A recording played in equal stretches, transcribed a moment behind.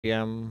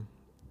Hybrid.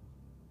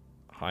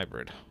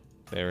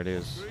 There it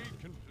is.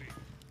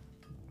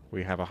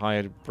 We have a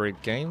hybrid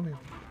game.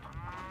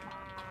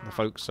 The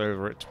folks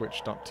over at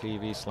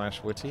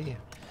twitch.tv/Witty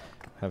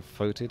have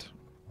voted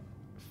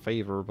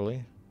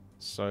favorably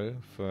so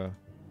for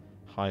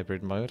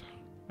hybrid mode.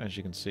 As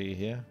you can see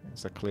here,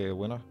 it's a clear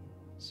winner,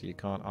 so you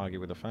can't argue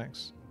with the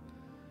facts.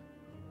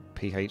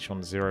 PH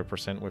on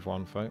 0% with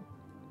one vote.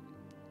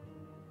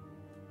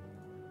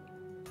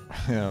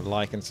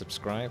 Like and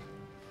subscribe.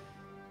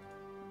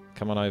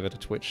 Come on over to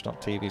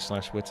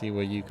twitch.tv/Witty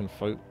where you can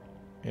vote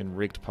in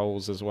rigged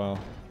polls as well.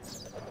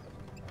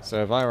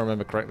 So if I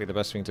remember correctly, the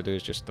best thing to do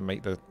is just to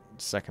make the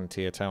second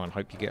tier tower and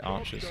hope you get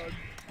archers.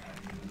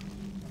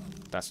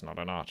 That's not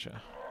an archer.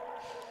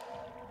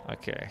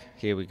 Okay,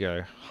 here we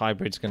go.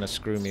 Hybrid's gonna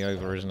screw me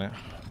over, isn't it?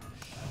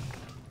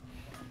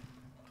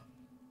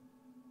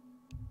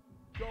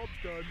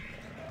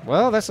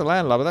 Well, that's a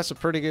landlubber. That's a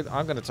pretty good...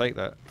 I'm gonna take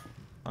that.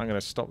 I'm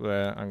gonna stop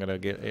there. I'm gonna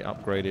get it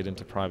upgraded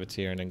into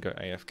privateer and then go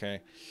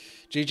AFK.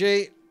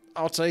 GG!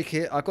 I'll take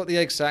it. I got the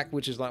egg sack,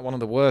 which is like one of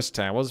the worst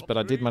towers, but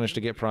I did manage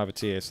to get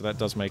privateer, so that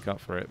does make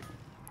up for it.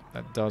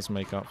 That does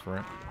make up for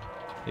it.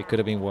 It could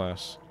have been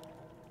worse.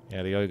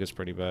 Yeah, the ogre's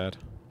pretty bad.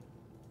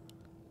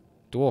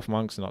 Dwarf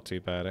monk's not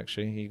too bad,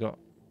 actually. He got a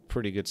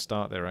pretty good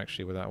start there,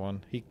 actually, with that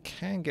one. He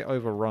can get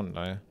overrun,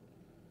 though,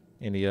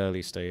 in the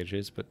early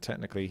stages, but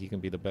technically he can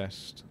be the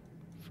best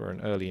for an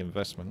early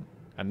investment.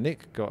 And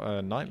Nick got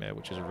a nightmare,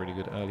 which is a really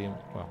good early,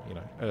 well, you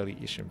know,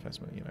 early-ish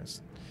investment. You know,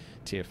 it's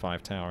tier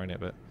 5 tower, innit,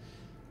 but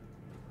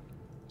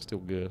still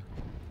good.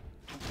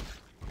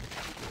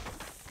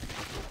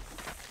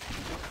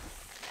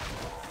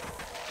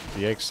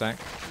 The egg sack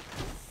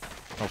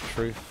of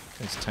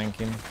truth is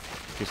tanking.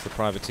 Gives the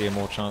privateer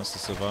more chance to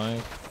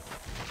survive.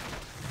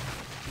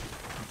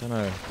 I don't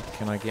know.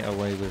 Can I get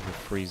away with a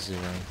 3-0?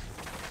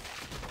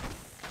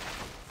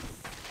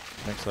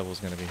 Next level's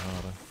going to be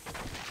harder.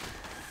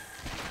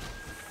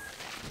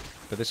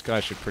 But this guy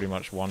should pretty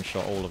much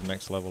one-shot all of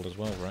next level as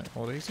well, right?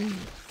 Or is he?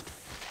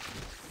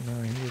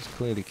 No, he is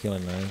clearly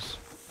killing those.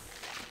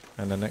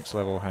 And the next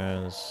level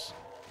has...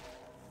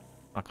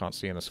 I can't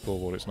see in the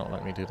scoreboard, it's not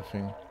letting me do the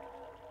thing.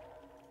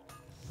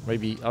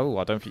 Maybe... Oh,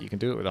 I don't think you can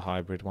do it with a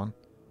hybrid one.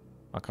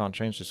 I can't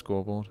change the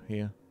scoreboard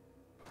here.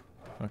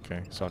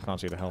 Okay, so I can't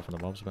see the health and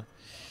the mobs, but...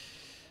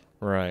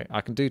 Right,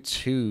 I can do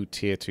 2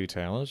 tier 2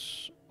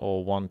 towers,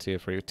 or 1 tier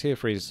 3. Tier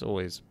 3 is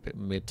always a bit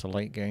mid to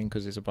late game,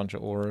 because it's a bunch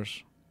of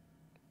auras.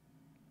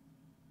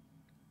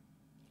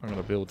 I'm going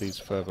to build these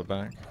further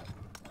back.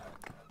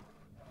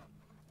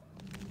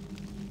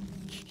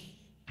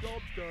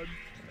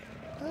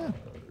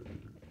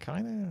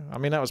 Kinda. I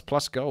mean, that was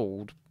plus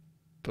gold,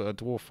 but a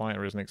dwarf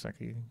fighter isn't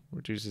exactly...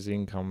 Reduces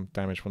income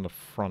damage from the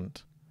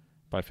front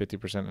by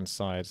 50% in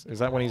sides. Is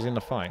that when he's in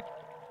the fight?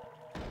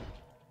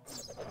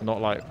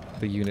 Not like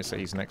the units that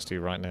he's next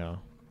to right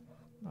now.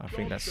 I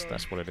think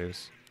that's what it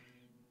is.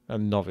 A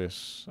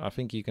novice. I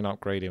think you can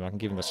upgrade him. I can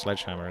give him the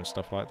sledgehammer and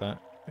stuff like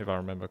that, if I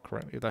remember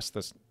correctly.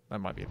 That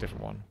might be a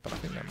different one, but I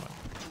think that might...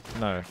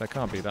 No, that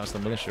can't be. That's the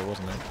militia,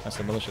 wasn't it? That's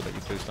the militia that you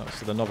boost up.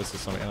 So the novice is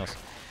something else.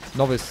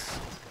 Novice...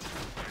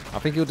 I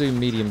think he'll do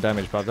medium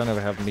damage, but I don't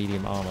ever have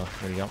medium armor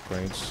when he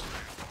upgrades.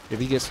 If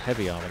he gets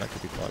heavy armor, that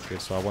could be quite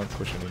good, so I won't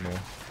push anymore.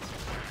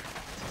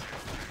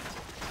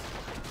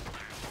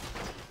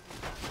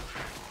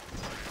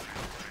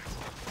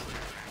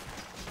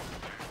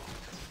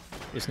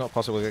 It's not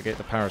possible to get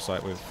the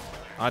parasite with...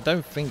 I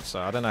don't think so.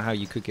 I don't know how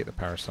you could get the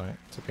parasite,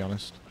 to be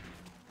honest.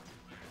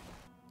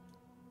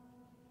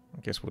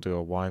 I guess we'll do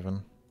a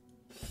wyvern.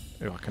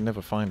 Oh, I can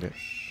never find it.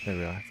 There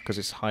we are, because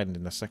it's hiding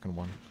in the second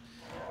one.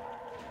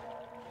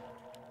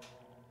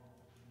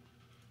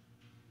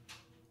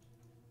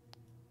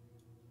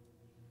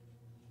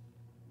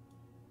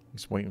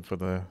 He's waiting for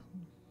the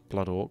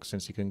blood orc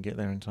since he couldn't get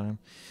there in time.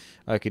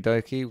 Okie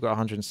dokie, we've got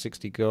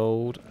 160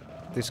 gold.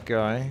 This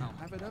guy,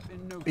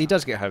 he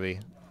does get heavy.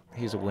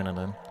 He's a winner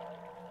then.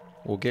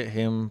 We'll get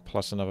him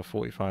plus another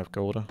 45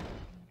 golder.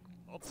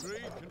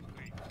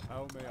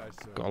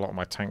 Got a lot of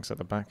my tanks at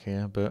the back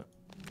here, but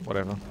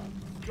whatever.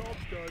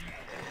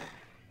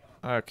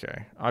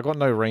 Okay, I got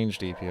no range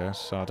DPS,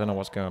 so I don't know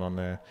what's going on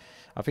there.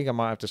 I think I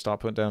might have to start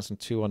putting down some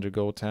 200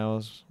 gold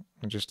towers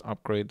and just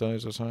upgrade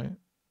those or something.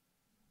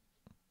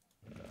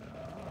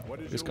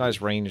 This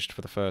guy's ranged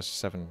for the first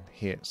 7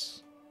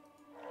 hits.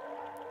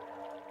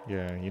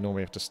 Yeah, you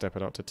normally have to step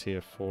it up to tier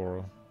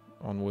 4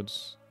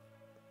 onwards.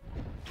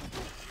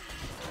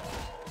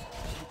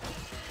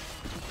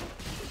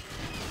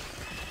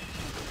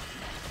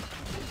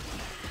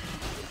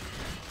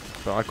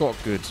 But I got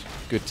good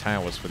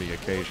towers for the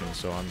occasion,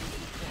 so I'm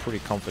pretty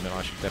confident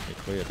I should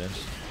definitely clear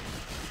this.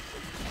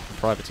 The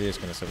privateer's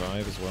going to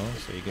survive as well,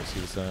 so he gets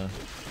his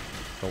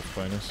health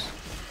bonus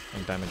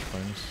and damage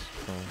bonus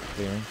for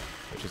clearing,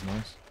 which is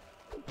nice.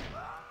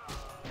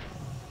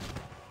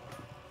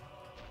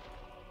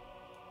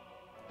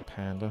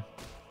 Panda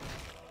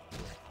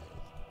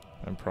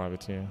and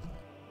privateer.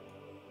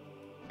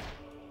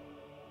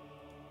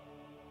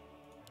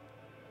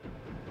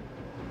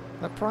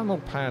 That primal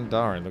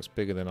Pandaren looks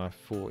bigger than I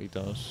thought he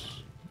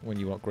does. when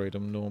you upgrade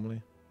them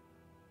normally.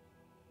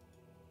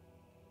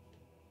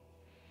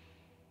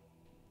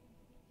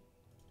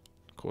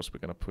 Of course, we're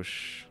going to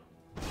push.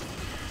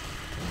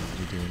 Did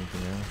you do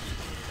anything else?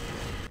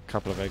 A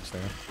couple of eggs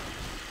there.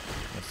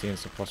 I'm seeing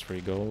some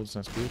 +3 golds.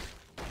 That's good.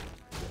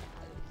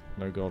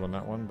 No gold on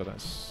that one, but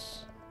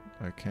that's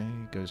okay.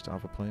 Goes to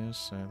other players,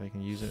 so they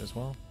can use it as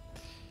well.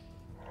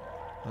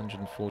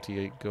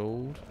 148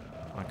 gold.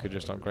 I could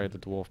just upgrade the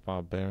Dwarf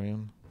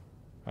Barbarian.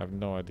 I have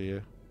no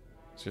idea.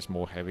 It's just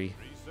more heavy.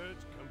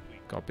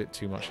 Got a bit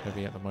too much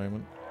heavy at the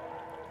moment.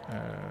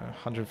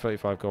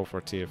 135 gold for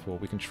a tier 4.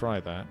 We can try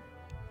that,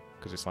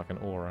 because it's like an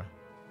aura.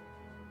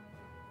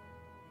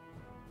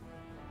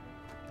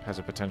 Has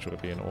a potential to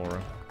be an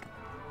aura.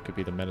 Could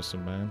be the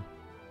Medicine Man.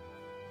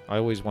 I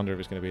always wonder if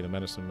it's going to be the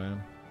Medicine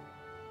Man.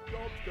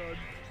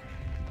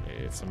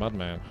 It's a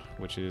Mudman,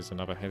 which is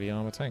another heavy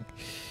armor tank.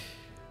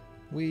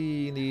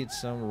 We need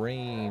some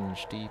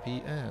range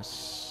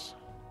DPS.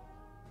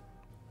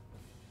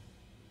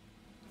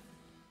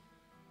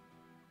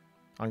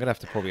 I'm going to have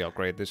to probably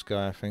upgrade this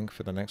guy, I think,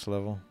 for the next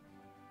level.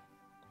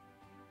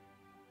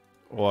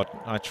 Or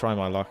I try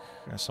my luck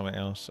at something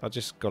else. I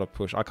just got to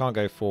push. I can't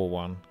go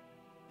 4-1.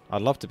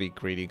 I'd love to be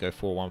greedy, go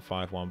 4-1,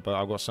 5-1, but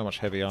I've got so much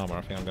heavy armor,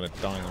 I think I'm going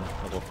to die on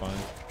level 5.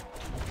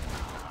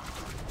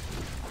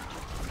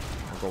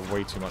 I've got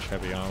way too much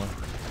heavy armor.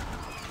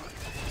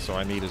 So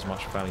I need as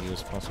much value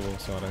as possible,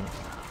 so I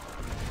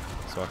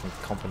can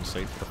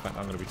compensate for the fact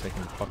that I'm going to be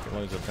taking bucket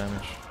loads of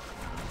damage.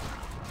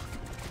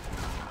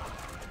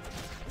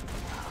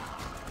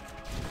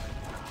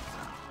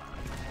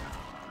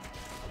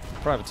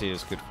 Privateer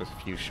is good for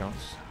a few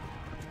shots.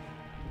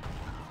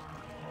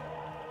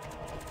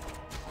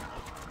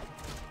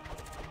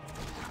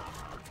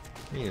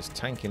 He is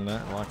tanking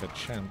that like a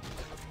champ.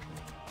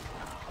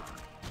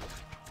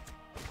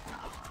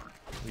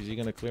 Is he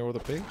going to clear all the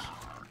pigs?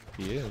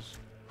 He is.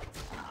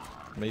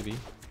 Maybe.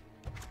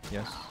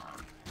 Yes.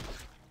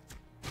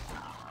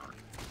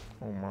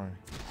 Oh my.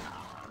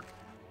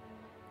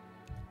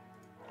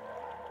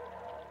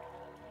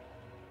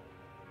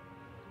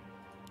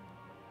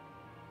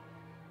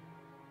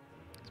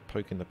 It's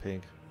poking the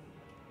pig.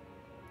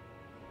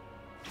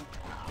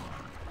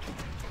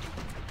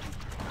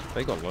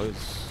 They got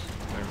loads.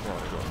 They've got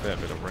a fair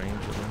bit of range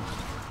at least.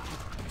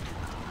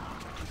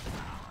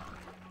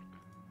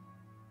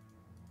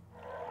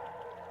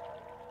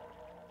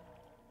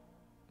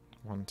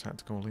 One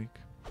tactical leak.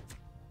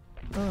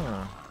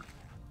 Ah.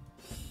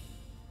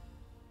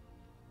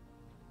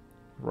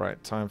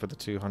 Right, time for the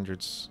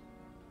 200s.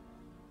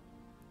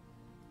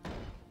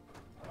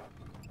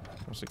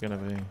 What's it gonna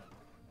be?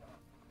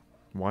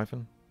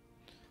 Wyvern?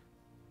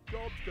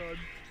 Job's done.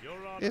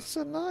 You're on. It's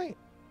a knight!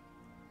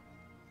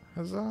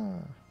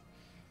 Huzzah!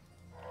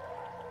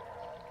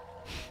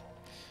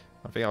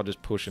 I think I'll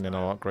just push and then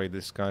I'll upgrade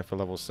this guy for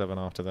level 7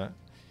 after that.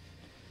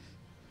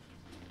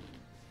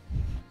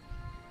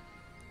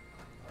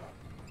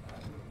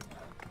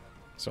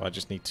 So I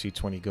just need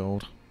 220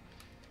 gold.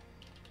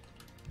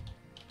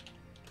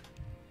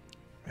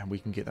 And we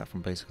can get that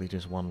from basically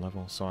just one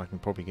level, so I can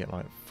probably get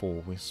like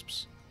 4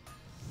 wisps.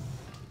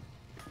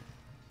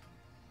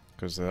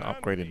 Because the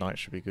upgraded knight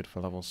should be good for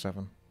level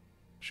 7.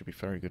 Should be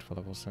very good for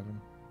level 7.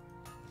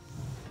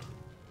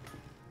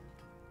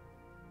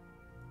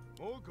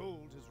 More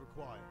gold is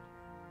required.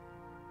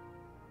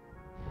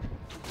 More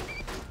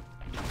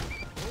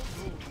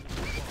gold is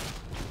required.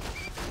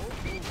 More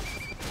gold is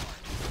required.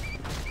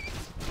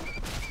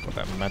 Got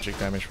that magic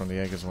damage from the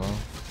egg as well.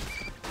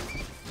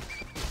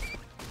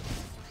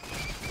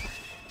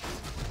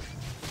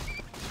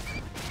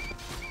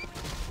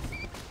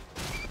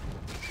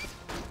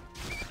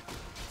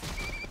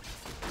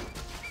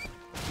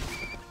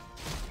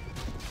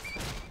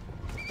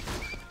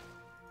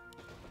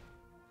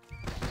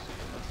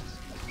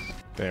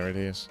 There it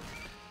is.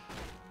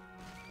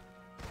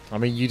 I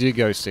mean, you did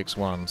go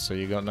 6-1, so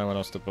you got no one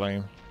else to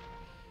blame.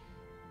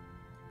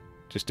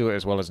 Just do it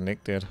as well as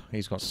Nick did.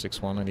 He's got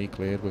 6-1 and he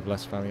cleared with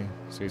less value,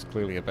 so he's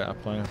clearly a better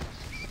player.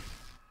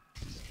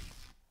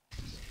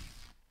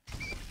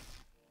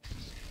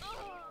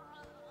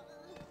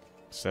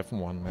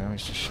 (7-1) now,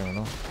 he's just showing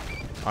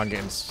off. I'm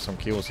getting some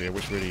kills here,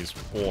 which really is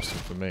awesome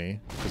for me,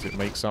 because it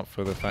makes up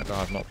for the fact that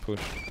I've not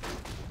pushed.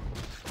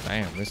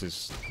 Damn, this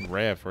is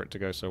rare for it to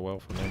go so well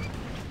for me.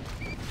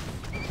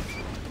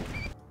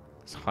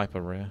 It's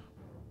hyper rare.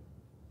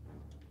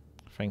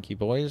 Thank you,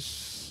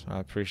 boys. I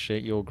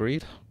appreciate your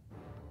greed.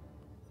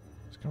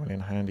 It's coming in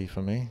handy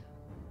for me.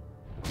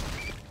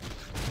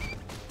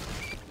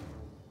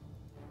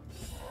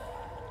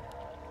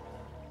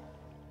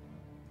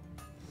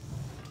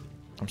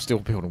 I'm still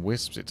building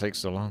wisps, it takes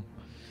so long.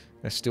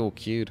 They're still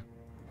queued.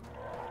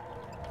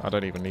 I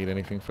don't even need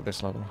anything for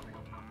this level.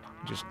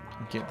 Just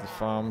get the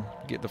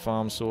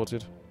farm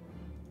sorted.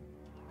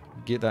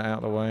 Get that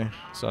out of the way,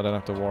 so I don't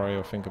have to worry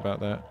or think about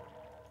that.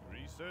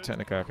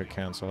 Technically I could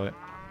cancel it.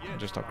 And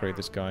just upgrade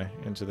this guy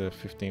into the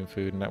 15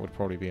 food, and that would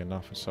probably be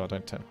enough, so I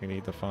don't technically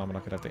need the farm, and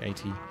I could have the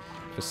 80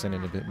 for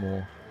sending a bit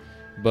more.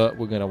 But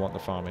we're going to want the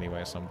farm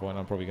anyway at some point.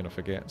 I'm probably going to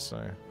forget,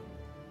 so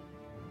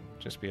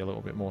Just be a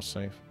little bit more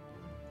safe.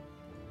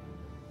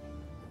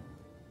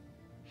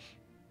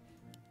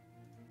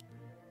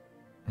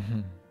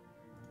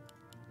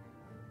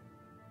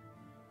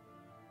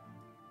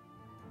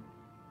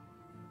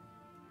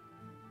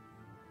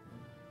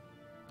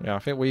 Yeah, I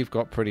think we've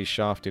got pretty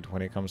shafted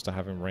when it comes to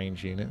having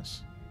range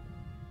units.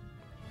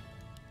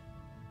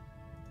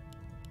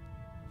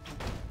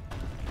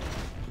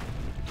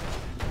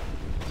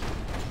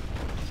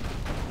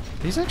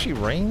 He's actually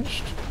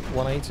ranged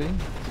 180.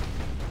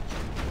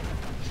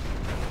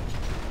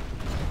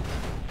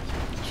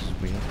 Which is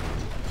weird.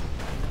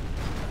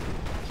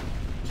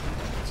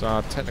 So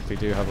I technically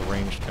do have a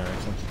ranged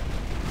character.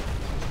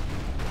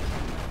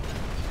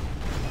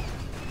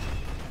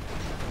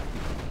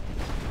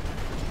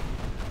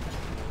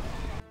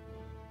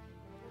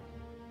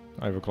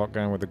 Overclock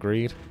going with the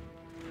greed.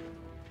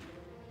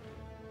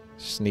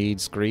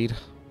 Sneed's greed.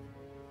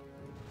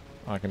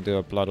 I can do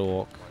a blood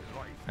orc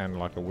and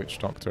like a witch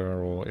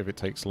doctor, or if it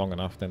takes long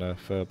enough, then a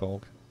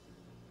furbolg.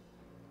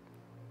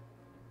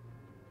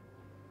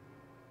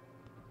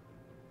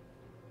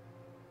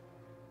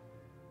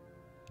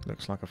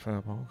 Looks like a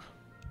furbolg.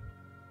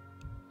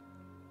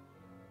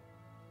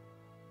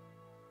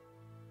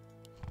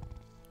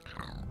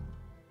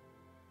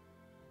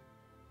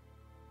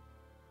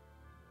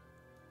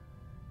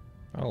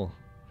 Oh,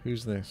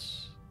 who's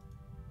this?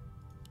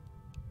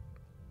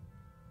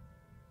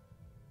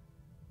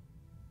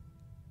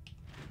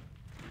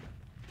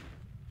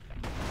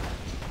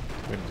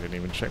 We didn't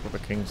even check what the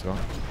king's got.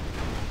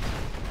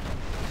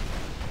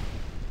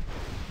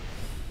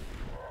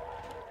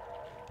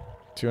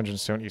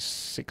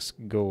 $276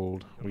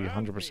 gold. We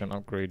 100%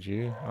 upgrade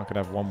you. I could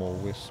have one more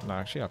wisp. No,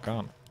 actually I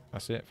can't.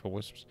 That's it for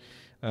wisps.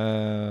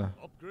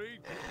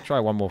 Try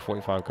one more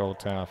 45 gold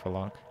tower for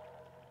luck.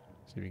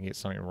 See if we can get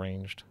something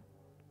ranged.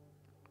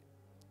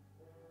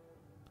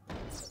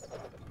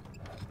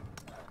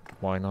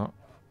 Why not?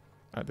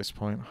 At this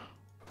point.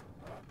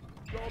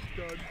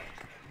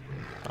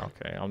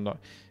 Okay, I'm not...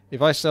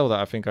 If I sell that,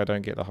 I think I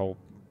don't get the whole...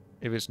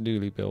 If it's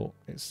newly built,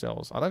 it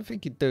sells. I don't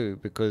think you do,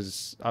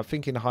 because I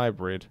think in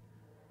hybrid...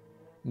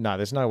 No,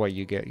 there's no way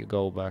you get your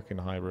gold back in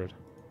hybrid.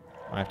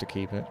 I have to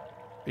keep it.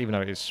 Even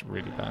though it's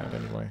really bad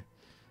anyway.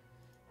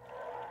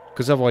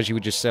 Because otherwise you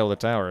would just sell the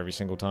tower every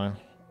single time.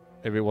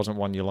 If it wasn't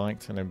one you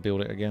liked, and then build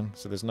it again.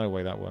 So there's no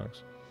way that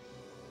works.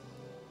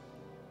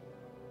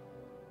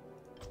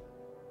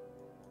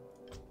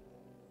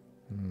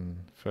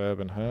 Ferb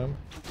and Herm.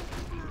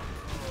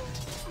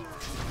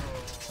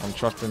 I'm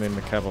trusting in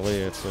the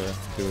Cavalier to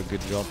do a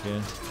good job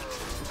here.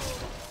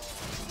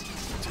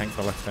 Tank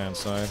the left-hand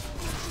side.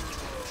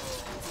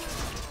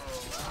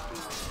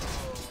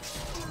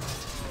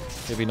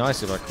 It'd be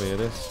nice if I clear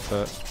this,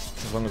 but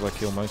as long as I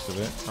kill most of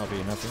it, I'll be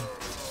happy.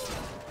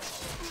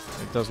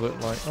 It does look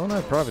like... Oh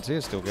no,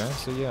 Privateer's still going,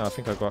 so yeah, I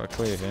think I got a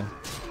clear here.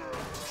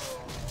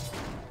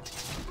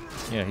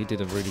 Yeah, he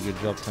did a really good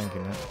job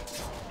tanking that.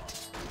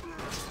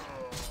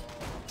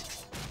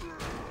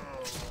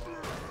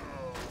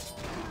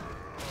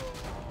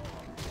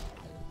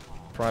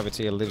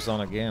 Privateer lives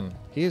on again.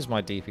 He is my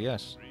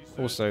DPS.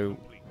 Also,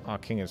 our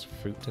king is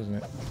fooped, isn't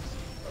it?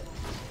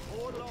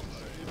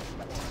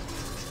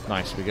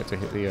 Nice, we get to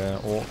hit the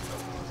orc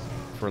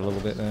for a little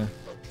bit there.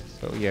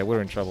 But yeah,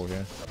 we're in trouble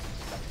here.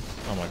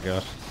 Oh my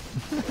god.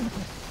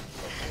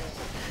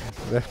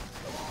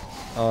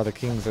 Oh, the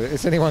kings.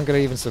 Is anyone going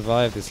to even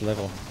survive this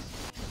level?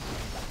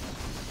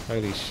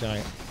 Holy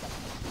shite.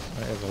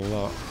 That is a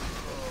lot.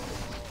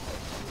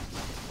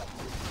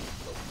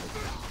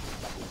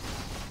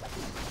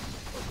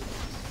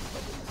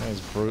 That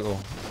is brutal.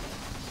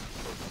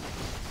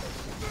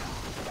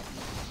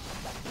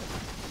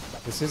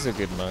 This is a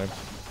good mode.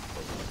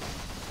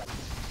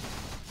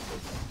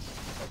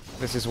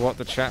 This is what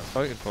the chat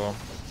voted for.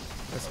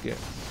 Let's get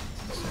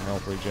some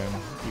health regen.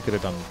 You could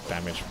have done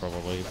damage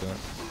probably, but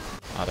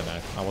I don't know.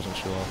 I wasn't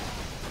sure.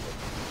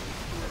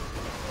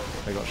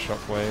 They got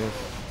shockwave.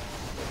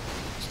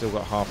 Still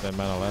got half their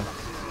mana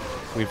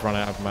left. We've run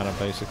out of mana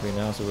basically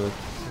now, so we're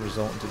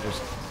resorting to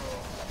just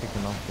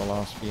picking off the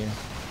last few.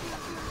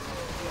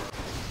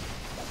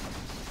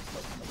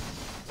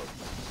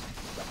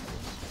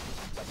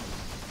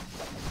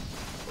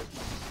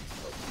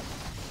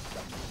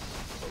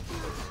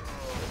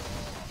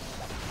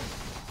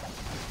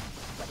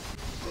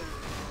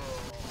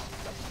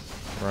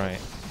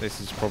 Right,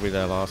 this is probably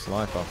their last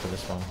life after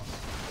this one.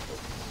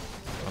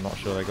 I'm not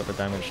sure they got the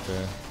damage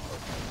to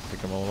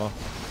pick them all off.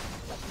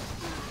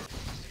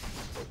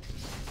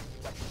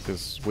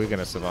 Because we're going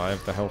to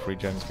survive, the health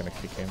regen's going to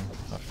kick in,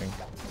 I think,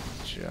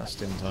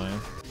 just in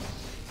time.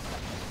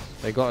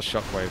 They got a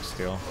shockwave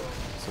still,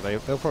 so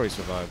they'll probably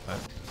survive that.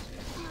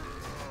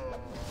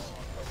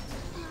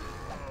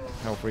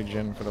 Health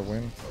regen for the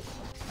win.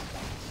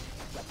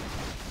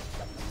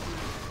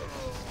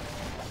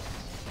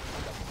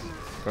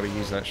 Gotta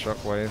use that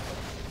shockwave.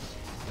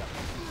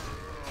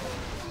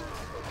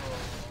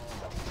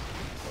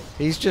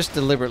 He's just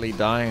deliberately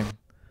dying.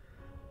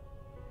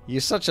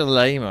 You're such a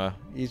lamer.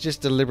 You're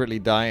just deliberately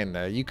dying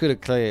there. You could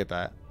have cleared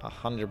that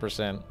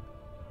 100%.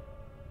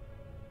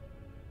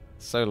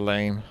 So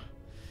lame.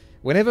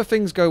 Whenever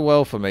things go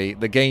well for me,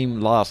 the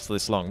game lasts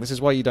this long. This is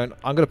why you don't...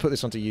 I'm going to put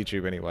this onto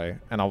YouTube anyway,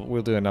 and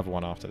we'll do another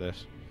one after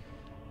this.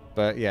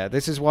 But yeah,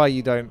 this is why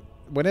you don't...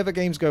 Whenever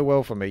games go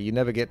well for me, you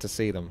never get to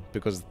see them,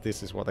 because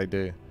this is what they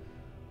do.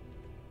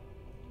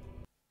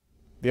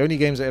 The only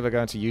games that ever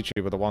go into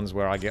YouTube are the ones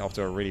where I get off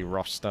to a really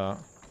rough start.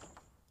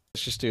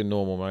 Let's just do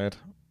normal mode.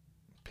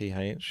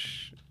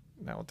 PH.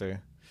 That'll do.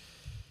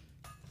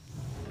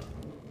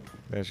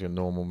 There's your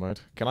normal mode.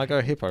 Can I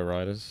go Hippo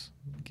Riders?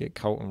 Get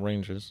Cult and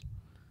Rangers.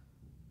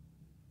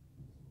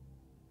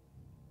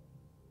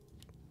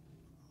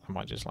 I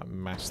might just like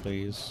mass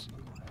these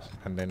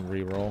and then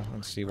re-roll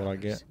and see what I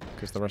get,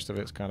 because the rest of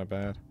it's kind of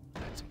bad.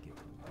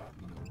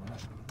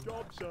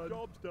 Job's done.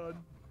 Job's done.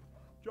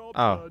 Job's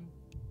Oh. done.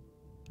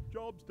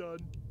 Job's done.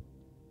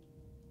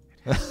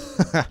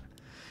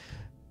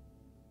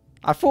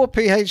 I thought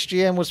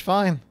PHGM was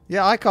fine.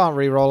 Yeah, I can't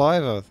re-roll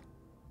either.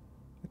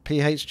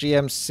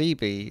 PHGM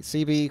CB.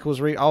 CB equals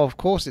re... Oh, of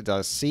course it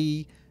does.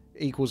 C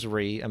equals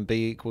re and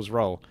B equals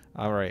roll.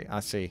 Alright,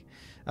 I see.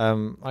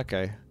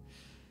 Okay.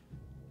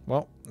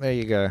 Well, there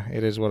you go.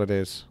 It is what it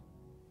is.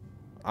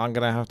 I'm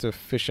going to have to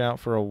fish out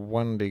for a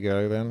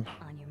Wendigo then.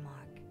 On your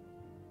mark.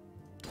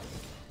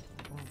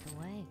 Walk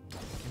away.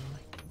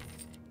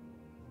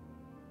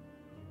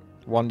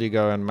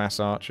 Wendigo and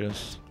mass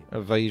archers.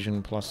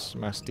 Evasion plus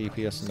mass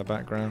DPS in the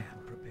background.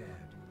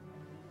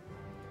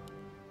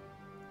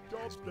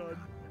 Job's done.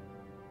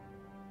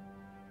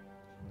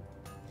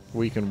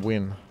 We can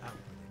win.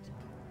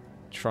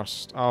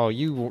 Trust. Oh,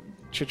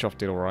 Chichov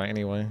did alright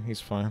anyway. He's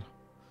fine.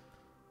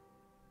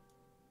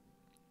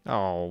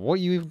 Oh, what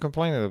are you even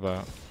complaining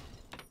about?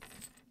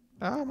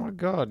 Oh my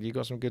god, you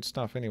got some good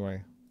stuff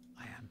anyway.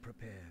 I am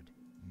prepared.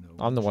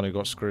 No I'm the one who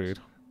got screwed.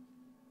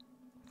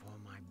 For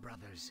my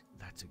brothers,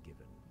 that's a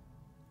given.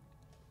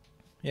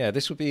 Yeah,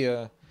 this would be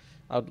a...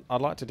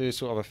 I'd like to do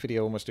sort of a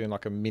video almost doing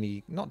like a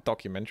mini... Not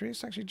documentary,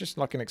 it's actually just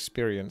like an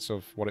experience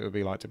of what it would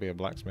be like to be a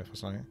blacksmith or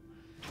something.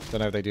 Don't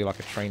know if they do like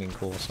a training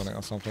course on it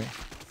or something.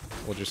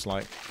 Or just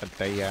like a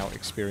day out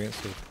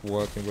experience of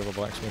working with a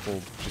blacksmith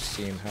or just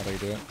seeing how they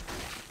do it.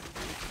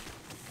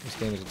 This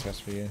game is a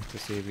test for you to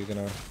see if you're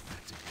going to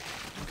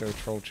go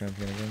troll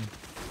champion again.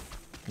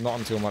 Not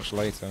until much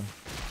later,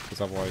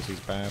 because otherwise he's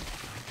bad.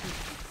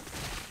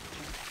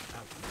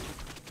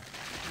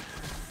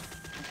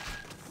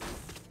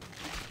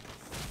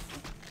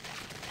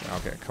 I'll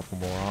get a couple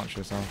more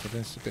archers after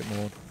this, a bit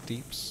more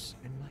deeps.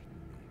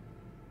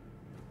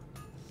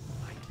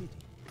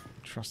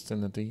 Trust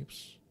in the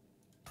deeps.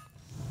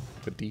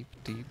 The deep,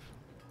 deep.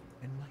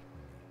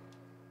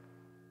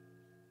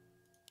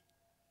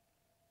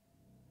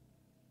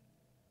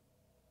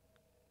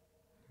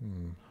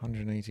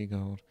 180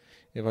 gold.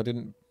 If I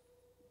didn't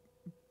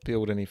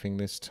build anything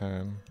this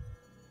turn,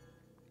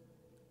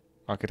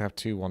 I could have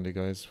 2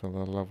 Wendigos for the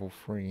level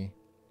 3.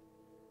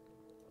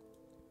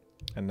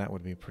 And that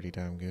would be pretty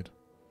damn good.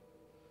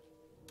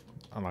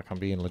 I'm like, I'm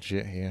being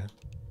legit here.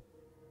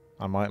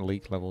 I might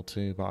leak level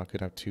 2, but I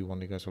could have 2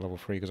 Wendigos for level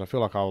 3, because I feel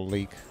like I'll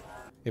leak...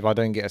 If I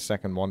don't get a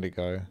second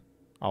Wendigo,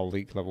 I'll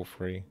leak level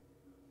 3.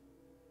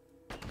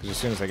 Because as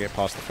soon as they get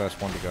past the first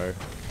Wendigo,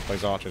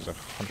 those archers are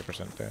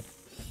 100% dead.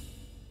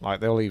 Like,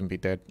 they'll even be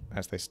dead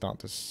as they start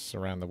to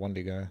surround the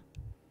Wendigo.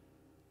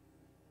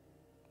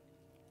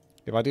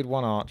 If I did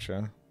 1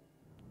 archer...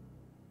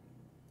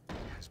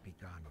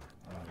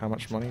 How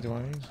much money do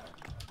I need?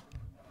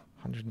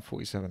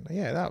 147.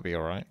 Yeah, that would be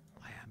alright.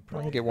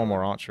 I can get 1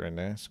 more archer in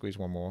there. Squeeze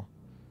 1 more.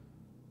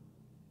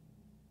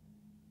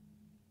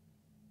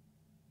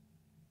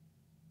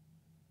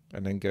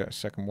 And then get a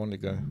second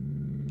Wendigo.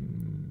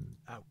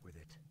 Out with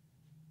it.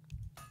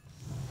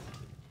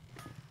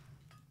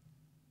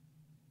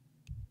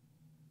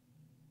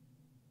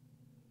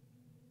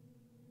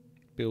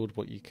 Build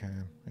what you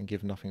can and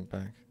give nothing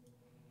back.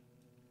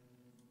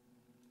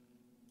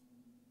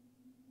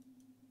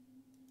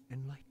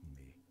 Enlighten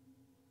me.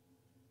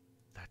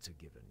 That's a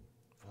given.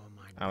 For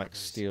my Alex brothers.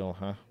 Steele,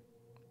 huh?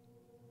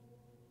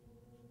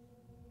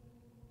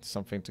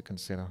 Something to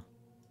consider.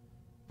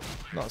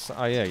 Not so,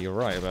 oh yeah, you're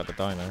right about the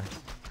dino.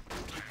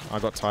 I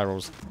got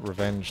Tyrell's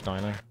Revenge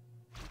dino.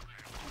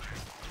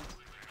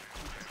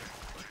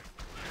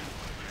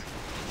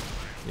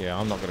 Yeah,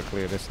 I'm not going to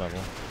clear this level.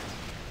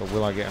 But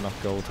will I get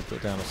enough gold to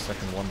put down a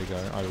second Wendigo?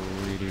 I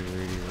really,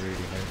 really, really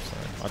hope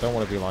so. I don't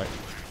want to be like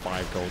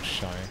 5 gold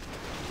shy.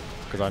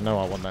 Because I know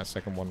I want that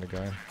second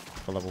Wendigo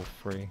for level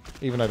 3.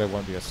 Even though there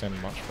won't be a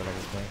send much for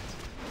level 3.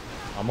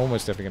 I'm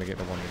almost definitely going to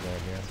get the Wendigo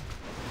here.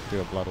 Do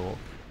a Blood Orc.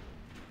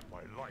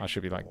 I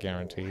should be like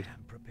guaranteed.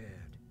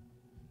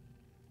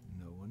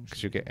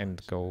 Because you get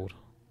end gold.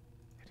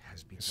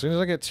 As soon as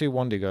I get 2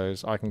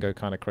 Wendigos, I can go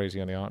kind of crazy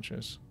on the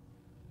archers.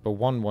 But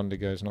 1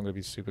 Wendigo is not going to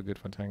be super good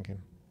for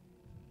tanking.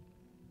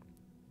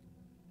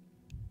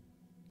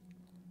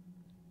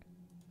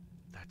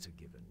 That's a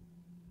given.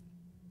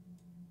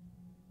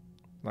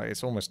 Like,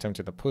 it's almost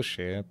tempted to push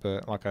here,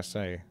 but like I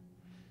say,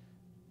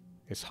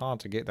 it's hard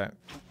to get that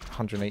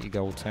 180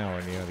 gold tower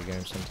in the early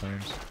game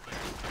sometimes.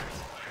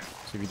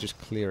 So if you just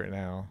clear it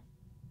now,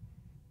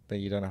 then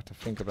you don't have to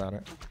think about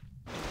it.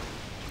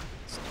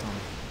 It's done.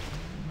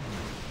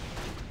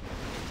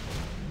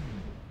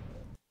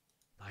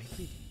 I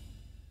bid.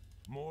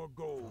 More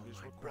gold is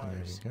There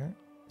required. we go.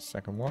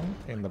 Second one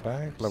in the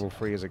bag. Level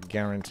 3 is a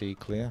guarantee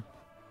clear.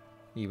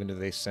 Even if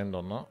they send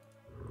or not.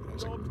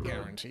 It's a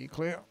guarantee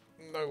clear.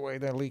 No way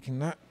they're leaking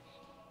that.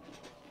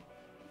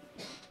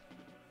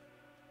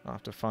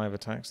 After 5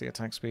 attacks, the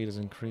attack speed is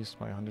increased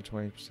by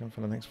 120%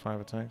 for the next 5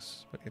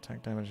 attacks, but the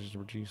attack damage is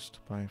reduced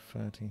by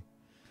 30.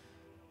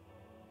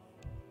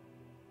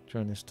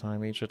 During this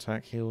time, each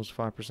attack heals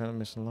 5% of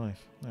missing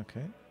life.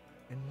 Okay,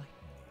 Enlighten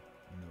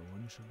me. No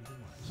one shall be the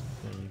wiser.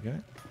 there you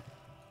go.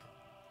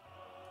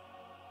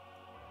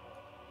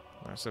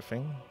 That's the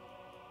thing.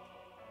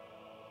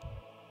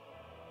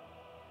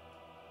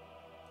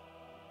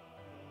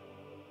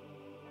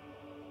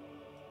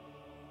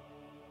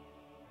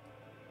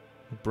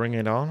 Bring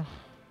it on.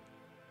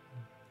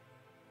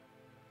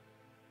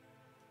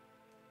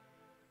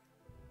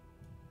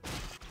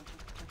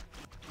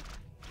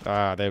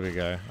 Ah, there we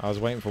go. I was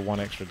waiting for one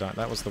extra die.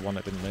 That was the one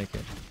that didn't make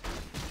it.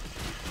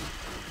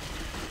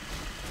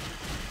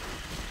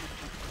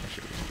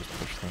 Actually, we can just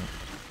push that.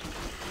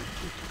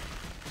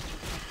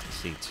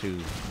 C2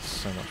 is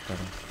so much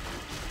better.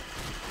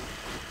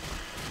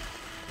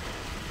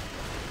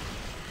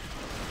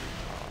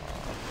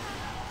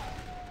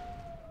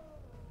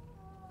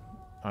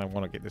 I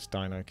want to get this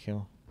dino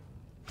kill.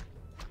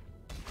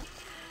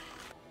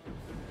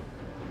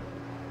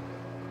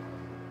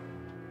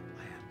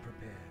 I am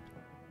prepared.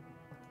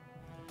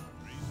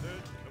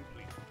 Research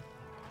complete.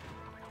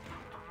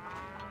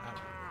 Out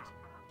with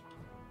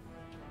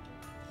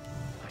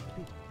it. I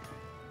bid.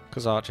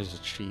 Because archers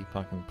are cheap,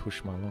 I can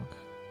push my luck.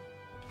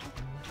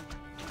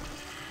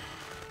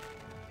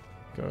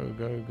 Go,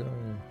 go, go.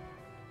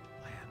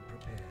 I am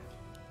prepared.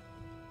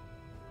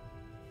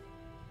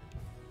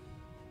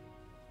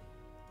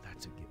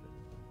 That's a given.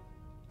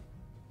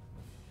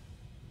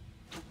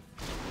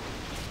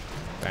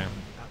 Damn. Out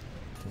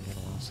with Didn't get a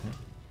last hit. it.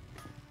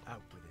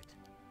 Out with it.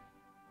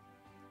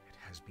 It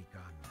has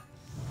begun.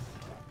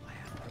 I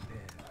am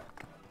prepared.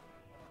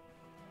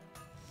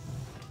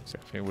 So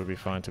I think it would be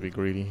fine to be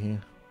greedy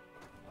here.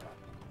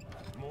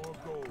 More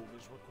gold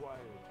is required.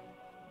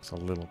 It's a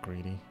little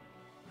greedy.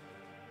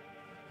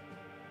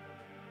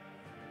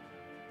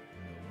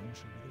 No one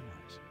shall be the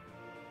wiser.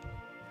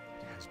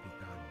 It has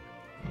begun.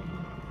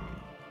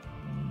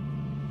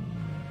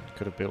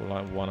 Could have built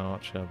like one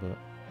archer, but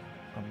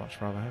I'd much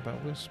rather have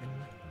that wisp. Enlighten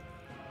me.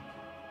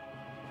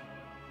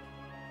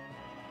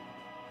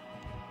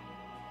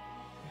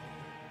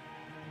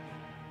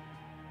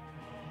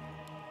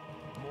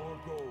 More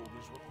gold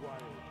is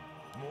required.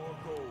 More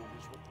gold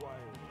is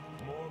required.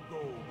 More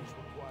gold is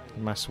required.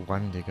 Mass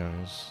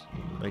Wendigos.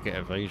 They get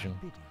evasion.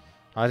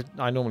 Biddy.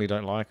 I normally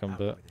don't like them, Out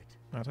but with it.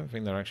 I don't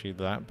think they're actually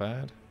that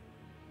bad.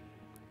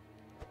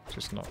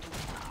 Just not.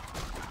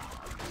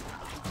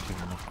 I'll give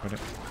them enough credit.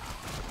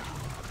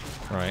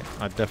 Right,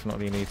 I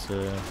definitely need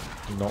to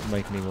not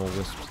make any more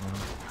wisps now.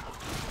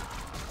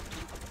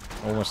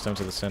 Almost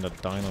tempted to send a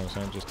dinos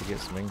out just to get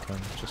some income,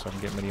 just so I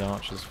can get many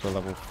archers for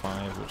level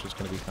 5, which is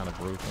going to be kind of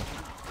brutal.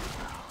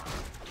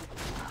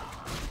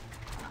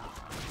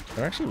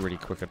 They're actually really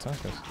quick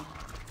attackers.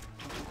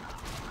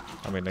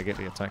 I mean, they get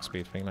the attack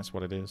speed thing, that's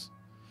what it is.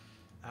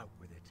 Out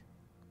with it.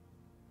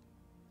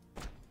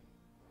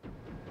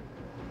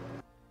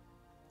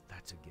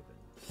 That's a given.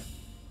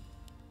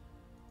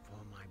 For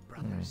my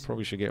brothers,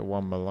 Probably should get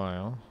one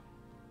Belial,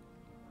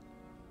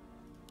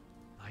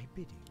 I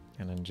bid you.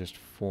 and then just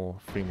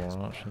 3 more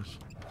archers.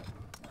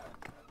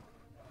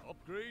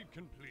 Upgrade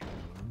complete. No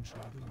one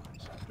shall be the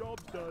wiser.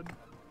 Job's done.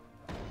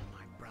 For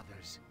my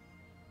brothers,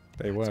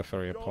 They were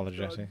very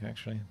apologetic,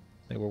 actually.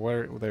 They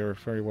were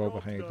very well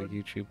behaved with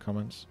YouTube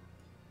comments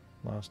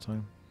last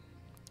time.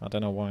 I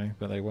don't know why,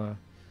 but they were.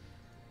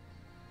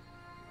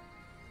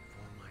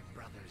 for my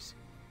brothers.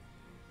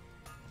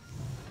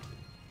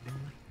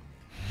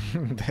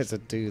 Enlighten me. There's a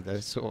dude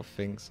that sort of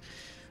thinks,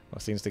 or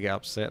seems to get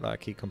upset that I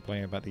keep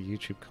complaining about the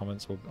YouTube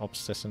comments or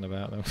obsessing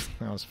about them.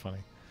 That was funny.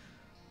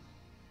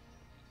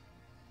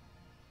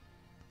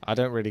 I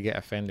don't really get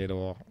offended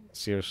or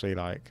seriously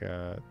like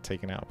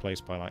taken out of place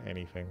by like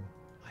anything.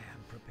 I am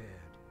prepared.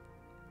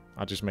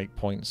 I just make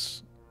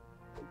points,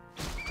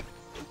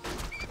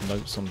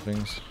 notes on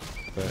things.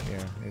 But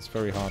yeah, it's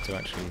very hard to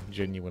actually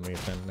genuinely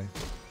offend me.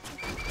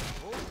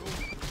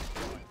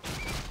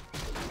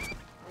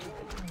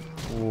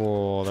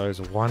 Whoa, those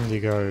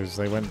Wendigos,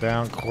 they went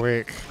down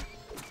quick.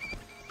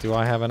 Do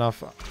I have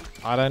enough?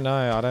 I don't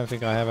know. I don't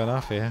think I have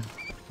enough here.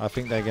 I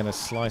think they're going to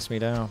slice me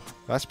down.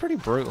 That's pretty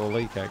brutal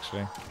leak,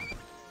 actually.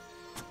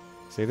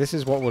 See, this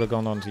is what would have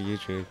gone on to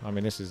YouTube. I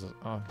mean, this is...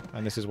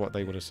 and this is what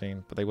they would have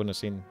seen. But they wouldn't have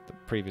seen the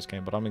previous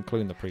game. But I'm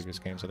including the previous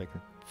game so they can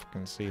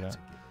fucking see that.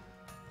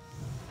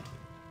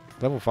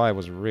 Level 5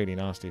 was really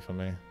nasty for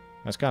me.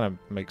 That's kind of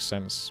makes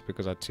sense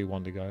because I had 2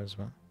 Wendigos,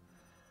 but...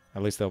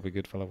 At least they'll be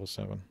good for level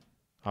 7.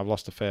 I've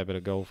lost a fair bit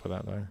of gold for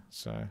that, though.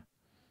 So...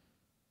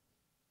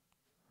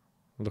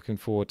 Looking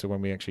forward to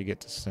when we actually get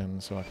to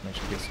send so I can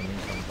actually get some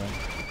income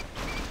back.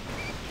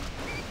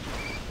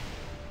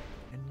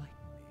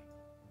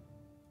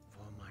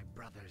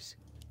 brothers.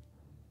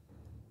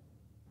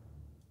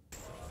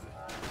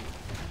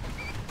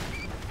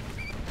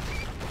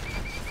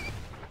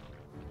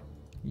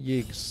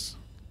 Yigs.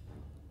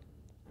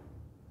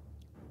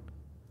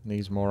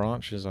 Needs more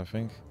archers, I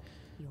think.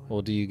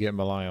 Or do you get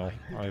Malile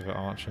over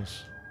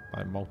archers?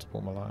 Like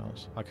multiple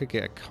Maliles. I could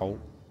get a cult,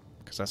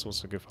 because that's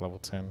also good for level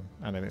 10.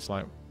 And then it's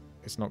like,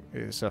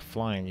 it's a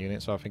flying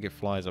unit, so I think it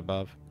flies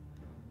above.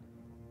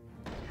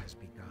 It has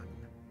begun.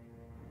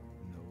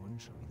 No one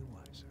shall be the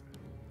wiser.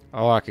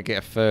 Oh, I could get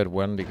a third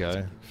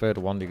Wendigo. Third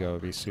Wendigo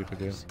would be super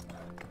good.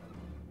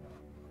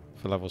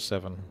 For level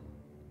 7.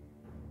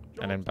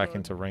 And then back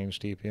into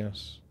ranged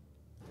DPS.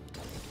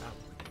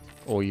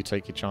 Or you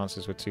take your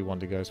chances with 2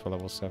 Wendigos for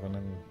level 7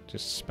 and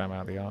just spam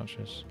out the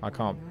archers. I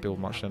can't build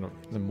much than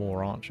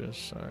more archers,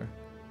 so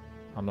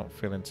I'm not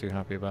feeling too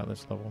happy about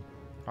this level.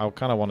 I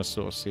kind of want to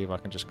sort of see if I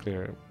can just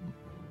clear it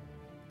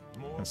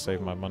and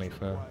save my money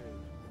for,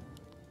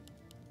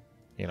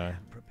 you know,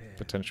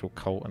 potential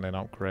cult and then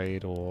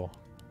upgrade, or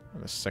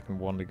the second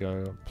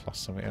Wendigo plus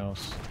something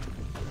else.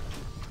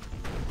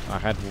 I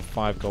had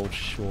 5 gold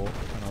short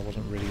and I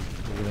wasn't really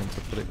willing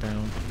to put it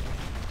down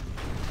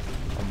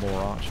on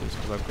more archers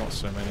because I've got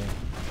so many.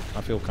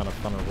 I feel kind of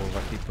vulnerable if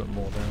I keep putting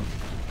more down.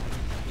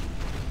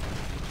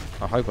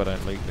 I hope I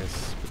don't leak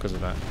this because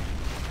of that.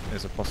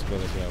 There's a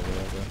possibility I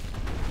will, but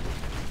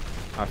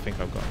I think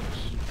I've got this.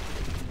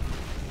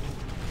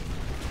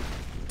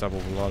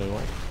 Double blood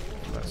oil.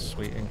 That's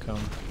sweet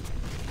income.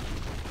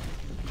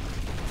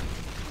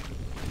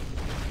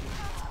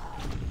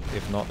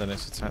 If not, then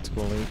it's a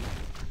tactical leak.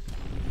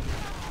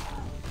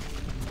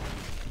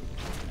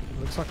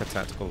 Looks like a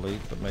tactical leak,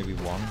 but maybe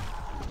 1.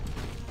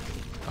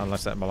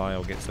 Unless that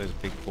Malile gets those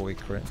big boy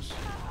crits.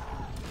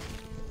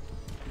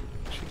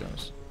 She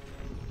does.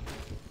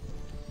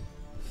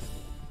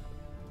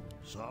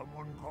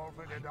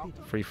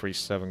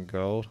 337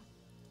 gold.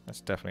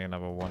 That's definitely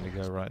another one to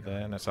go right there.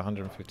 And that's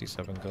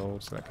 157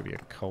 gold, so that could be a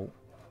cult.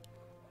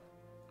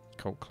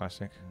 Cult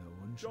classic. No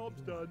one shall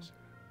be the wiser.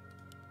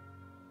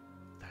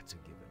 That's a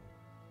given.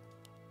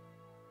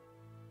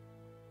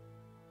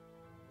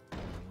 No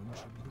one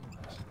shall be the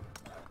wiser.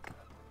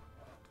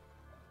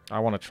 I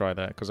want to try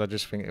that because I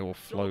just think it will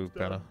flow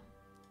better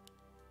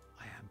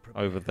I am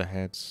prepared. over the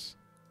heads.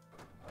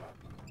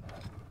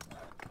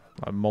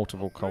 Like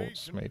multiple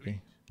cults,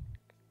 maybe.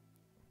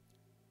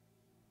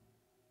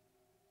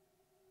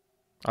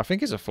 I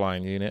think it's a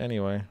flying unit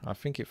anyway. I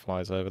think it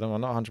flies over them. I'm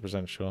not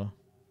 100% sure.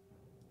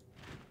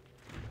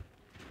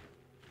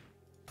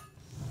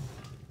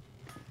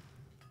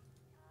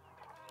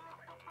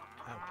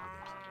 Out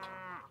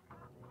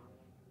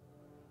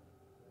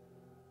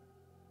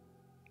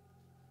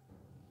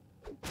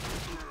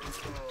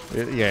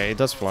with it. Yeah, it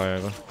does fly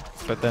over.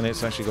 But then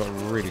it's actually got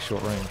really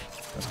short range.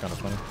 That's kind of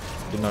funny.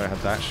 Didn't know it had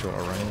that short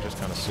a range. It's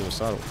kind of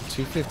suicidal.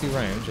 250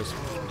 range, just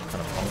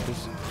kind of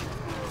bonkers.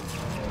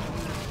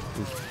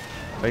 Oof.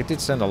 They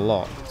did send a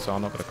lot, so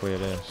I'm not going to clear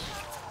this.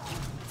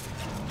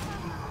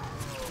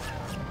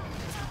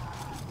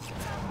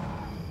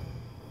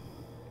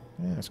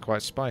 Yeah, it's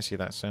quite spicy,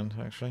 that send,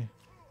 actually.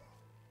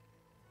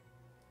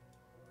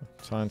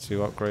 Time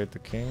to upgrade the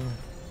king.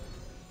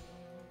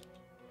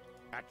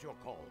 At your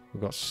call.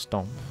 We've got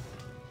Stomp.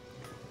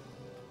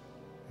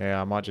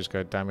 Yeah, I might just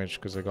go damage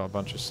because they got a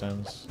bunch of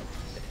sends.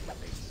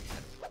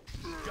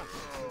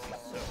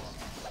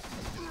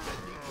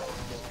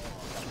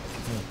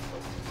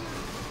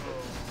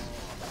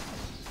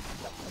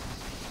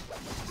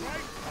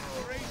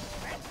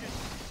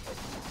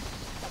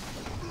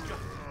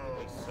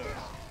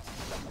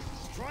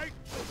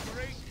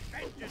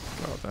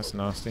 God, that's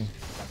nasty.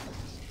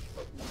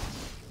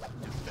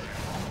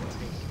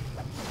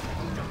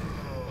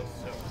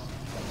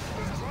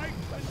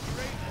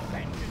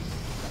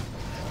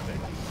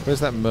 Where's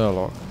that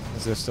Murloc?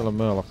 Is there still a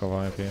Murloc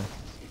alive here?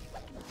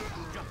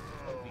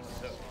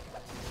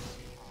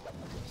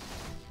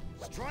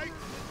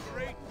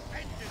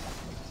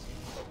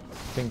 I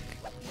think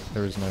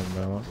there is no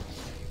Murloc.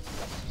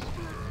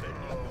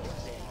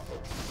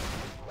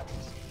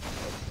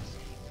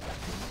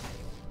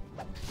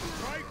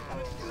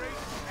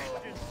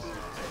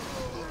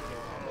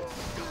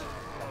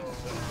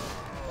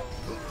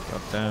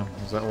 God damn,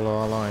 is that all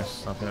our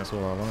lives? I think that's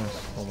all our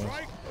lives,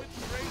 almost.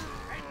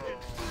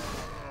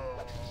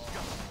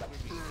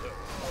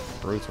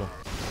 Brutal.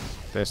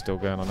 They're still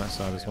going on that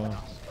side as well.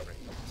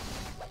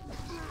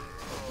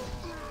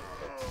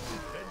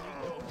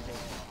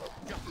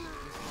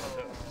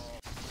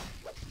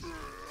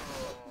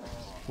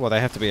 Well,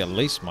 they have to be at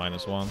least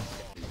 -1.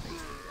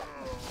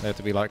 They have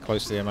to be like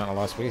close to the amount of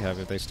lives we have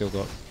if they still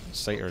got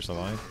satyrs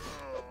alive.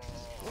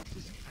 What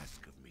would you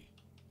ask of me?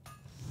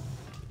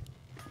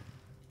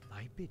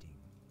 My bidding,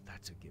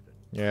 that's a given.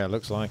 Yeah, it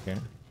looks like it.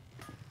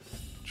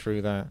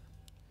 True that.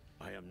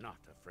 I am not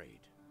afraid.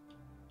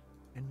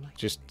 Enlighten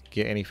Just me.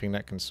 get anything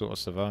that can sort of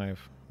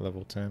survive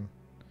level 10.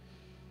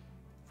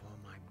 For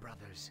my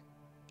brothers.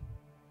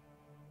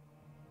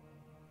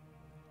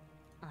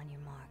 On your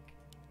mark.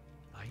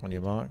 My On your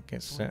bidding, mark,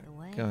 get set,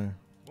 away. go.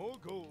 More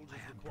gold I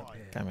is am required.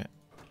 prepared. Damn it.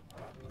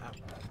 Out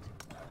with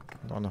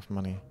it. Not enough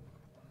money.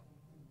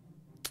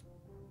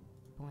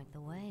 Point the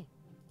way.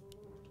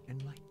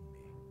 Enlighten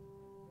me.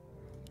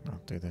 I'll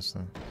do this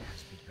then. It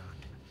has begun.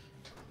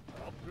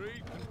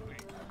 Upgrade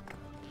complete.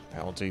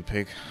 LD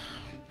pig.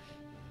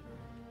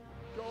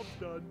 Job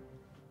done.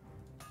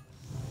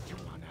 You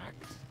want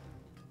axe?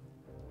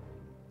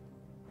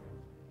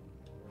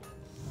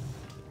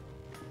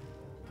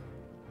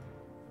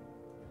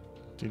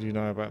 Did you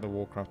know about the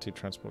Warcraft 2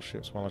 transport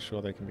ships? While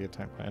ashore, they can be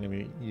attacked by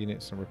enemy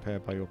units and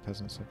repaired by your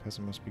peasants. A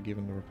peasant must be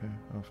given the repair.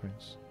 Oh,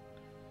 thanks.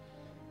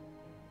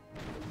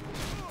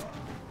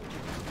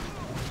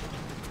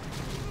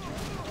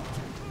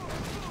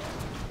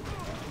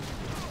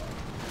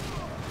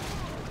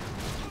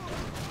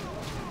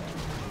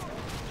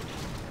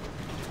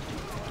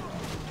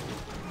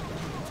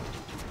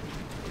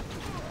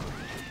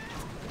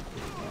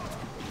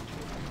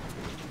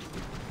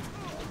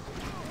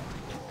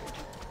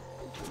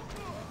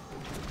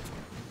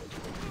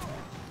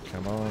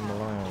 Come on,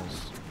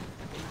 Miles.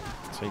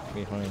 Take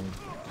me home.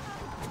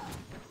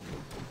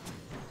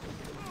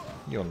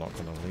 You're not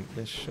going to leak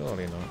this,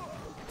 surely not.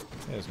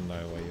 There's no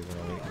way you're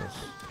going to leak this.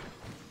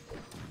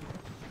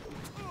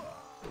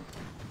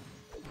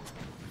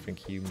 I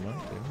think you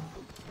might do.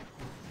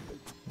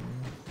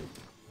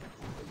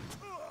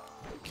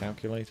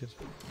 Calculated.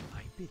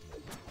 I bid it.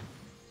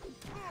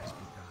 It has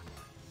begun.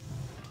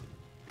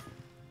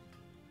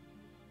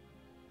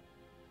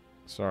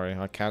 Sorry,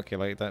 I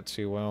calculate that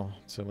too well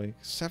to leak.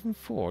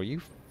 7-4? Are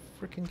you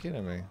freaking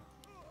kidding me?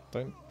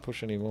 Don't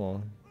push any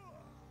more.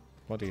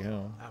 Bloody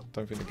hell.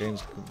 Don't think the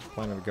game's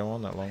planning to go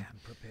on that long. I am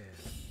prepared.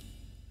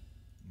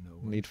 No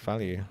one Need should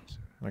value. answer.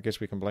 I guess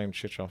we can blame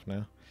Chichov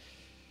now.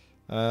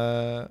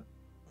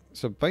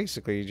 So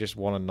basically you just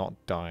want to not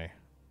die.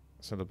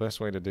 So the best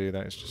way to do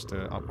that is just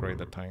to upgrade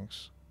the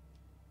tanks.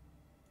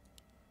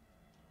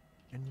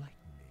 Enlighten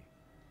me.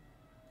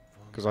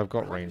 Because I've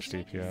got ranged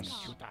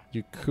DPS.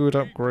 You could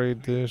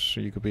upgrade this,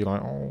 or you could be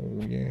like, oh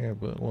yeah,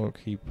 but look,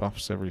 he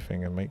buffs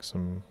everything and makes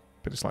them...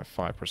 But it's like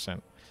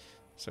 5%.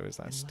 So is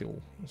that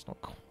still... It's not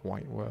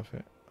quite worth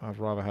it. I'd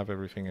rather have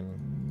everything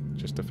in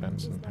just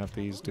defense and have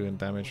these doing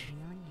damage.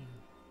 Waiting on you.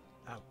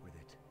 Out with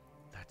it.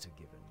 That's a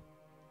given.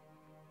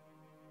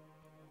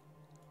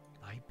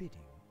 I bidding.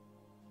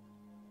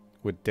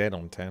 We're dead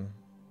on 10,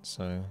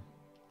 so I am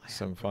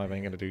 7-5 ain't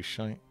prepared. gonna do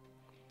shite.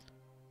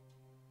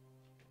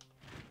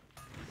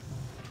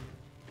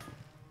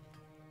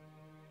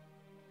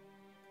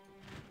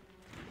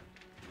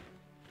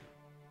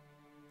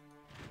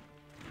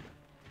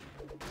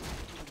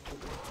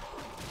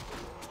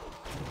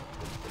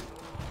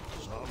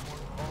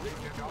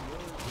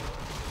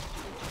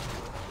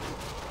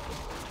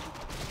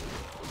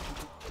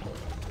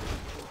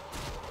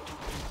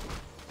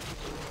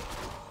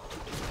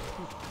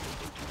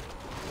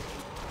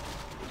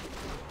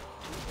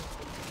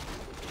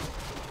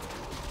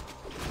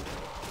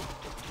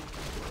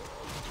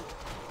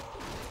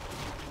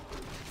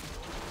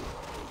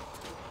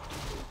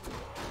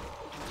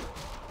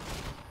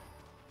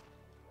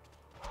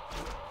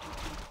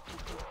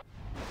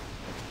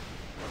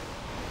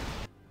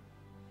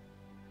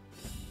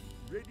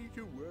 Ready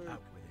to work.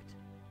 Out with it.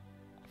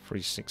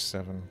 3, 6,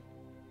 7.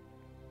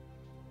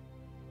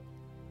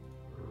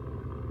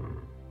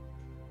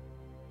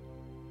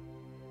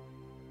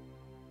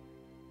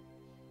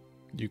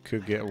 You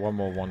could get one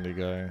more one to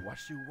go What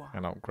you want?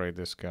 and upgrade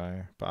this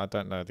guy, but I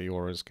don't know the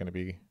aura is going to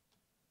be...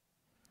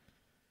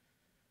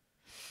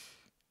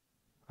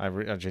 I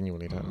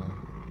genuinely don't know.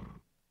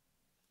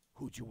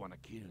 Who'd you want to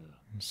kill?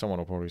 Someone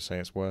will probably say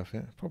it's worth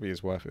it. Probably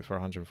is worth it for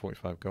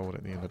 145 gold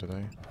at the end of the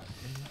day.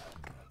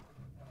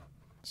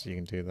 So you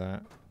can do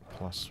that,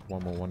 plus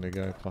one more one to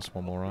go, plus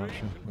one more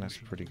archer, and that's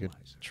a pretty good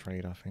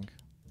trade, I think.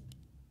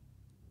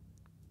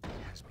 It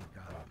has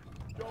begun.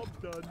 Job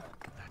done.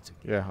 That's a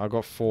given. Yeah, I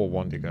got 4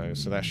 one to go,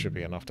 so that should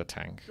be enough to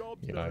tank. Job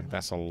You know, done.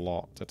 that's a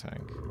lot to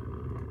tank.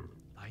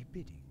 I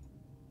bidding.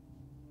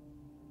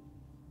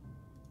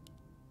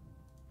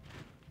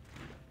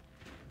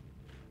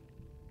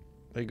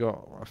 They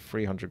got a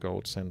 300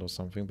 gold send or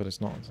something, but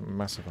it's not a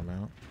massive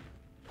amount.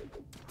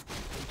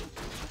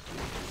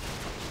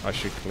 I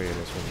should clear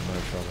this with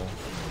no trouble.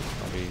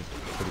 I'd be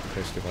pretty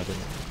pissed if I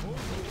didn't.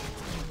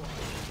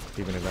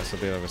 Even if that's a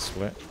bit of a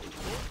split.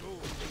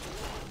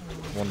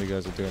 One of you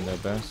guys are doing their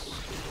best.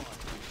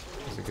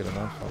 Is it good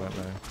enough? I don't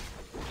know.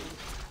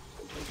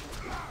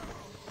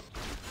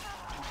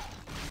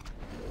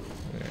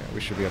 Yeah, we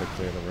should be able to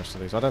clear the rest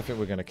of these. I don't think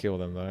we're going to kill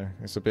them though.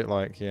 It's a bit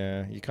like,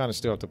 yeah, you kind of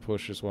still have to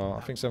push as well.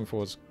 I think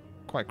 7-4 is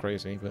quite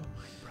crazy, but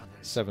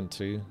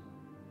 7-2.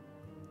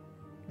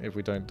 If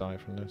we don't die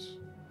from this.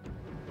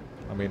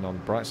 I mean, on the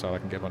bright side, I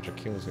can get a bunch of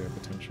kills here,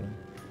 potentially.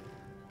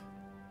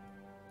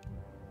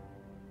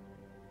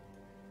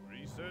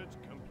 Research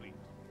complete.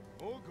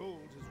 More gold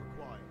is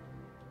required.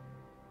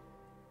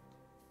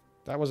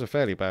 That was a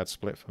fairly bad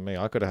split for me.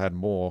 I could have had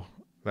more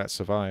that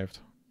survived.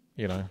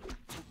 You know,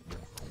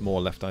 more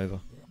left over.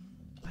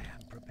 I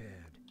am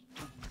prepared.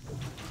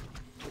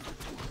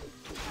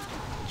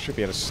 Should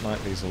be able to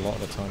snipe these a lot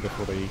of the time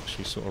before they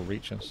actually sort of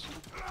reach us.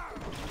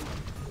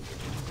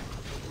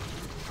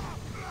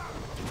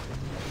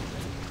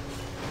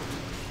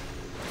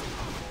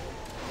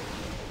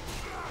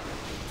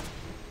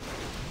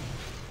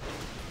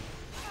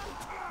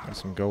 There's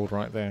some gold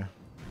right there.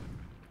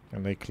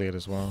 And they cleared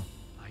as well.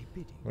 Thy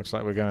bidding. Looks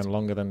like we're going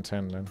longer than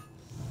 10 then.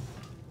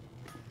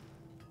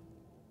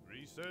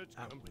 Research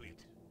Out with complete.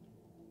 it.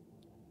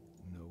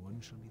 No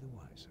one shall be the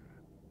wiser.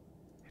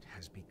 It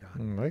has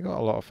begun. They got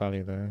a lot of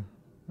value there.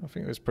 I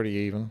think it was pretty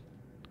even.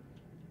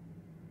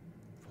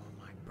 For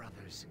my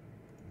brothers,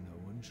 no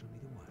one shall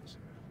be the wiser.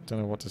 Don't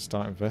know what to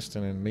start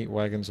investing in. Meat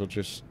wagons or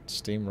just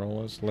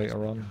steamrollers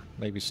later on.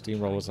 Maybe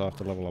steamrollers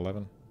after level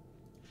 11.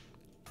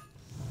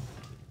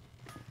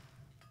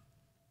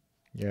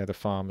 Yeah, the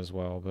farm as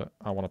well, but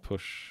I want to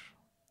push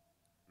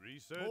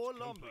Research More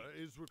lumber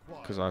is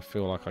required. because I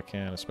feel like I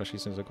can, especially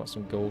since I got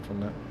some gold from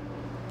that.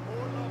 More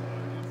lumber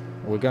is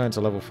required. We're going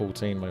to level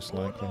 14 most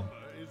More likely. lumber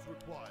is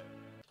required.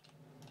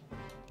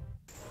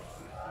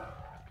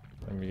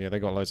 And yeah, they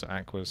got loads of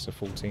aquas, so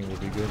 14 will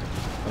be good.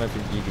 I don't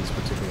think Yugi's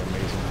particularly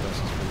amazing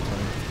versus 14.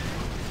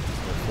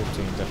 But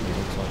 14 definitely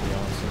looks like the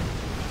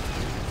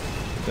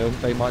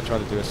answer. They might try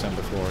to do a 7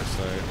 before it,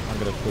 so I'm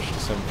going to push to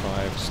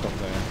 7.5, stop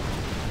there,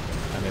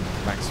 and then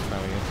max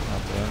value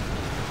after that.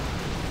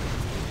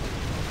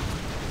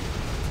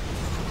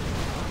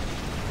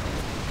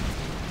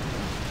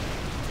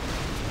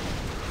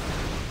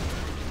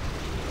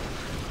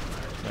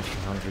 Extra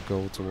 100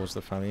 gold towards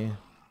the value.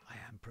 I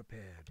am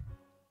prepared.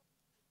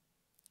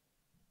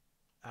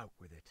 Out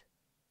with it.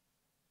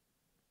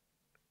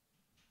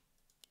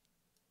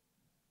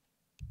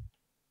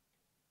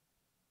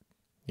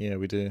 Yeah,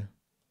 we do.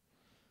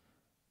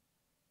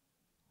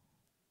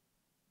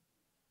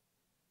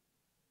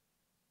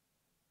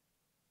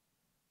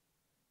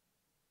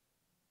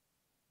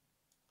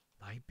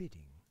 Thy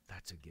bidding,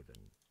 that's a given.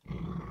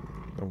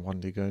 The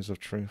Wendigos of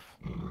truth.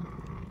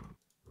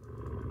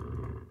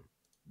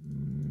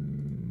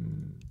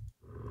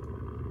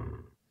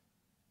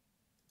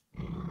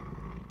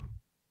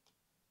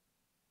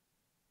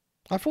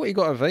 I thought he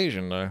got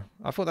evasion though.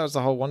 I thought that was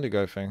the whole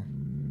Wendigo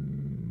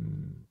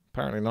thing.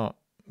 Apparently not.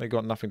 They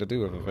got nothing to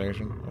do with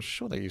evasion. I was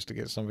sure they used to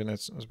get something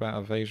that was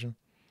about evasion.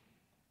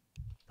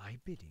 Thy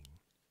bidding.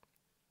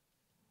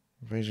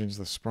 Evasion's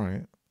the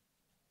sprite.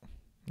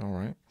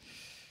 Alright.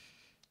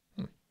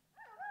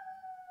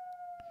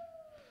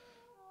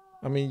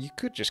 I mean, you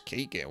could just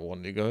keep getting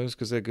Wendigos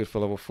because they're good for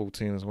level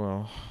 14 as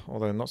well.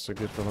 Although not so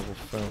good for level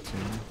 13,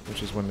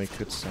 which is when they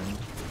could send.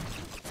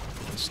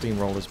 And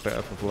Steamroller's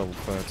better for level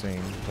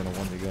 13 than a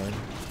Wendigo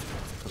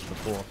because of the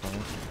fortify.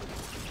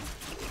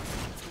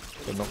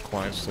 But not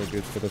quite so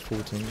good for the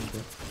 14.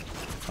 But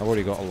I've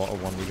already got a lot of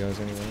Wendigos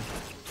anyway.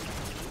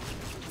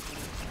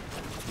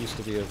 Used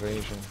to be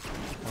evasion.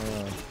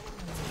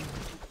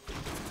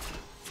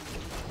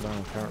 No,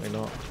 apparently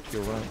not.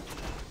 You're right.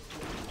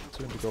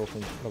 200 gold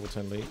from level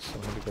 10 leaks,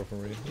 100 gold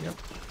from read. Yep,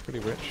 pretty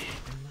rich.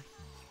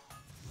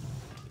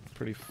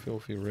 Pretty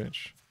filthy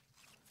rich.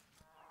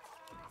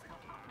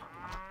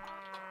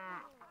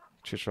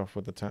 Chitch off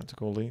with the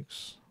tactical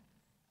leaks.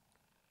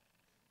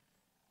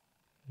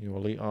 Your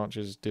elite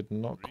archers did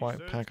not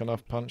quite pack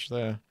enough punch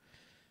there.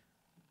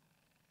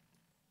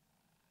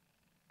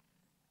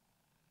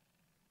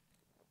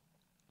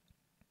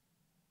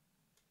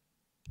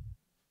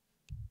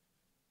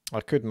 I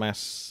could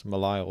mass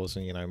Malials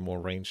and, you know, more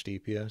ranged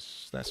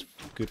DPS. That's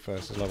good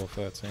versus level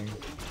 13.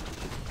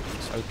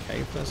 It's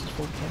okay versus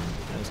 14,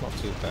 and it's not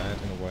too bad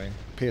in a way.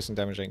 Piercing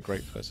damage ain't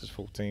great versus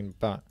 14,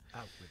 but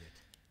Out with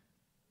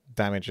it.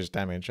 damage is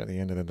damage at the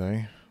end of the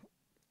day.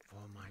 For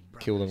my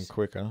Kill them brothers.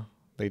 quicker,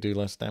 they do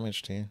less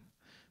damage to you.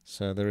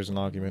 So there is an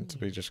argument to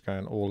be just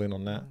going all in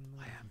on that.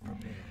 I am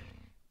prepared.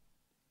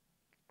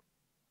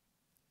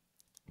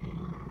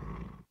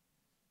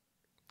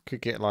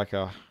 Could get like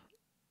a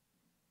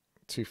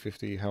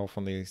 250 health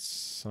on the I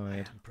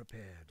side. am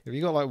prepared. If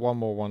you got like one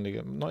more one to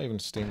get, not even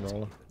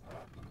Steamroller.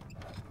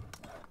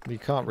 You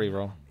can't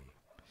reroll.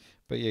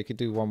 But yeah, you could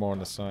do one more on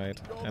the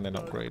side and then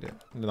upgrade it.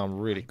 And then I'm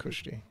really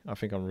cushy. I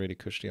think I'm really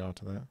cushy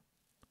after that.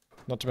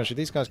 Not to mention,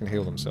 these guys can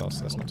heal themselves,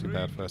 so that's not too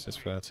bad versus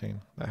 13.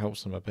 That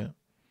helps them a bit.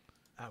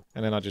 Out.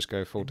 And then I just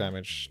go full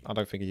damage. I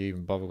don't think you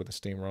even bother with the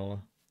Steamroller.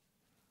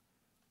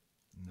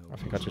 No I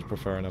think I just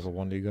prefer another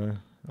Wendigo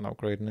and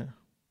upgrading it.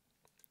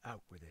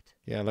 Out with it.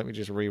 Yeah, let me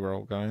just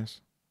reroll,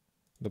 guys.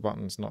 The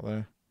button's not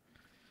there.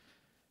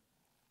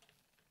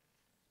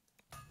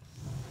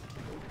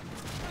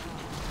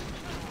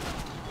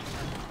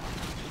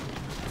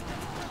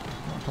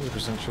 Not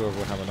 100% sure if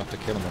we'll have enough to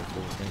kill him on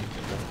 14.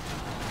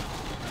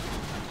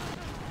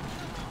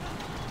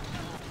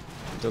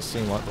 But it does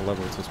seem like the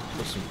level to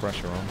put some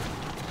pressure on.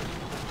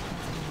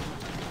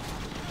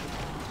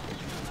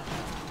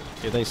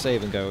 If they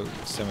save and go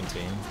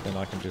 17, then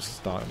I can just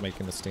start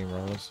making the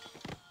steamrollers.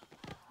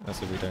 That's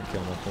if we don't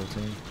kill them on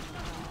 14.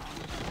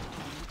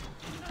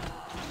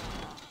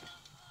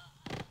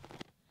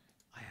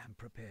 I am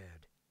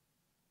prepared.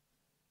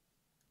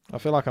 I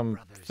feel like I'm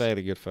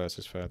fairly good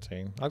versus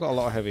 13. I got a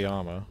lot of heavy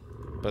armor,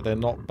 but they're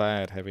not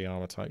bad heavy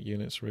armor type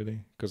units really,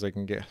 because they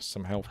can get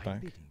some health Thy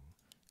back. bidding.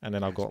 And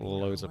then I've got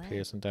loads of away.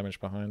 piercing damage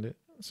behind it,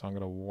 so I'm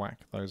going to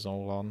whack those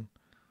all on.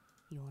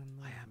 Your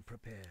move. I am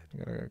prepared.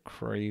 I'm going to go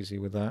crazy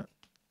with that.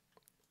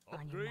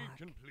 On your Upgrade mark.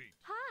 complete.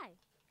 Hi.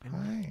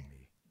 Enlighten Hi. me.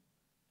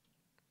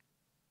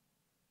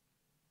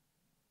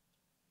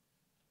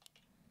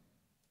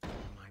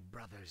 My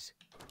brothers.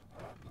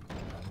 No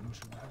one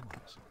shall be the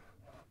wiser.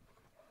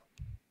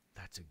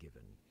 That's a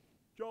given.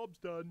 Job's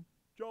done.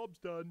 Job's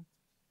done.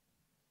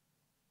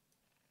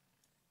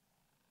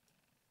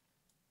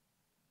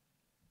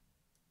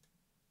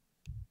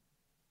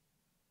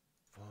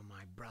 For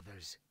my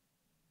brothers.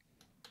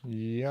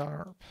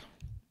 Yarp.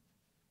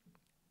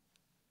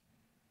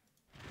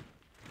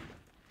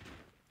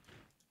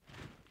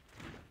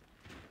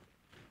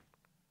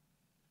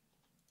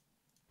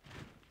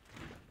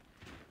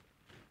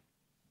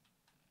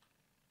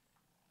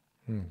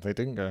 They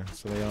didn't go,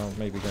 so they are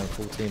maybe going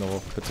 14 or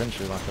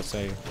potentially, like I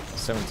say,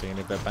 17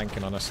 if they're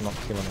banking on us not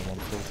killing them on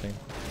 14.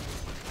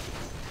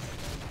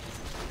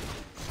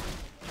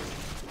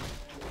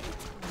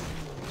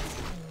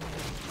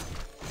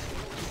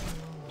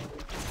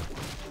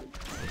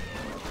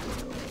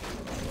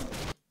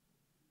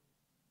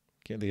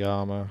 Get the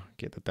armor,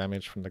 get the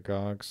damage from the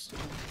Gargs.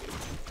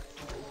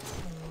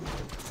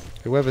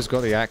 Whoever's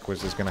got the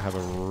Aquas is going to have a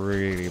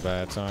really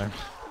bad time.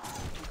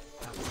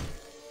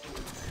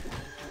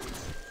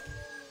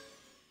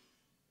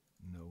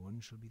 No one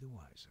shall be the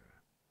wiser.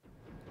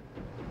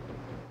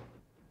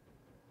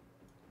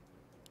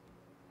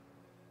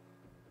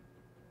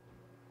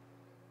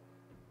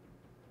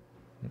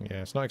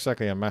 Yeah, it's not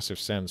exactly a massive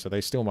send, so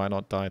they still might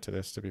not die to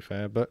this, to be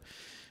fair, but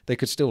they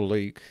could still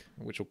leak,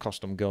 which will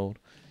cost them gold.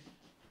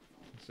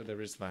 So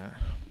there is that.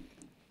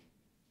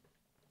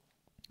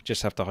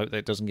 Just have to hope that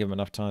it doesn't give them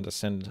enough time to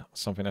send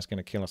something that's going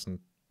to kill us in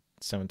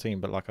 17,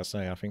 but like I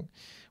say, I think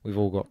we've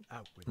all got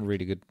Out with it.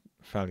 really good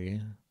value.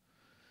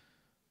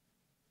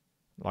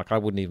 Like, I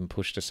wouldn't even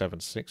push to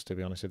 7-6, to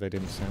be honest, if they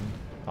didn't send.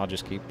 I'll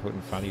just keep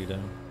putting value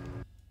down.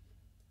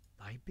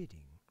 Thy bidding.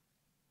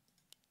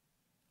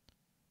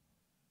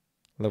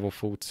 Level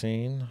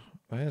 14.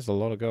 There's a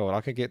lot of gold.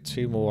 I could get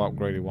 2 more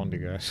upgraded Wonder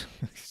guys.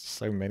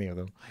 So many of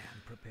them. I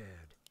am prepared.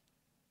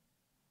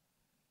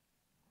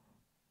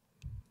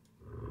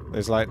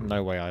 There's like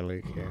no way I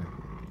leak here.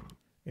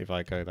 If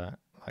I go that.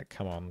 Like,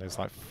 come on. There's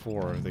like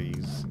 4 of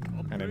these.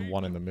 And then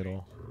 1 in the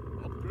middle.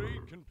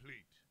 Upgrade complete.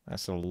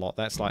 That's a lot.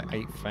 That's like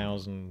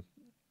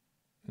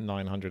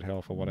 8,900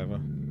 health or whatever.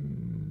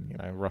 You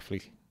know,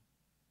 roughly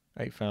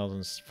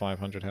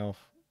 8,500 health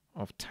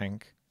of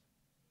tank.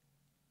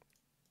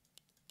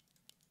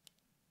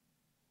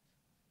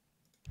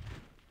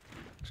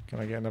 Can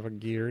I get another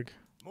Gearig?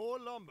 More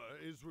lumber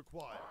is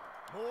required.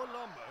 More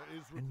lumber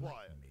is required.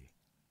 Enlighten me.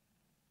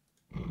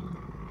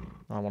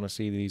 I want to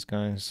see these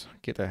guys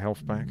get their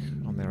health back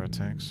on their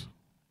attacks.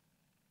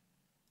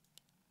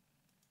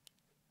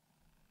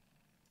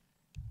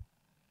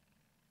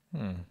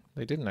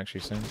 They didn't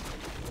actually send.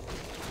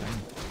 Dang.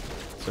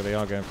 So they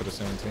are going for the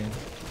 17.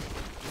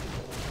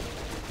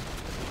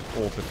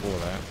 Or before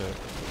that, but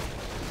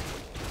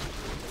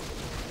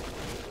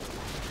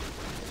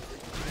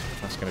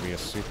that's going to be a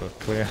super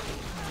clear.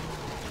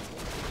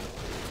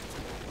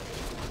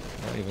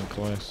 Not even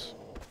close.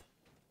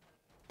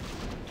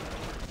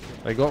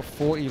 They got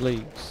 40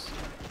 leagues.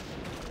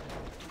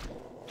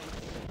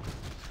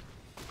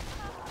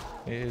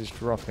 It is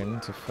dropping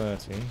to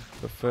 30,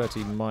 but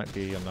 30 might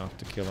be enough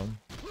to kill them.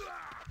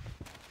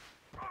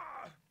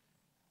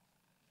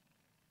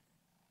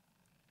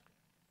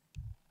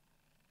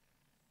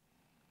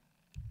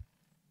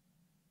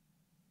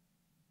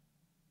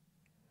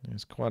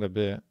 There's quite a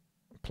bit,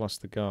 plus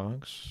the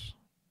Gargs.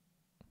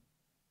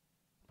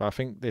 But I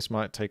think this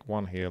might take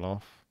 1 heal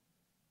off.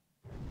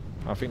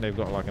 I think they've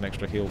got like an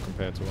extra heal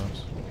compared to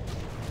us.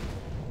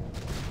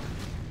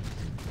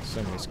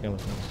 So many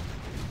skeletons.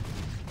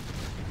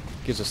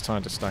 Gives us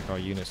time to stack our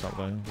units up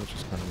though, which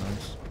is kind of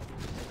nice.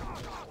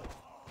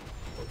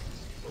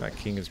 That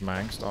king is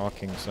maxed. Our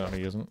king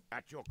certainly isn't.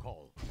 At your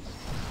call.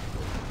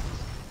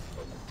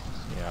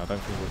 Yeah, I don't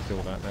think we'll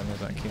kill that then, as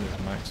that king is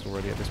maxed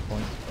already at this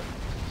point.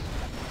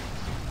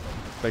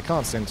 They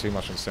can't send too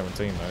much on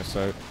 17 though,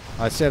 so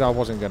I said I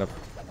wasn't going to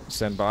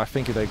send, but I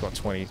think if they've got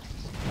 20, you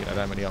know,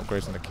 that many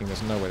upgrades on the king,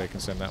 there's no way they can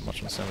send that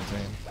much on 17.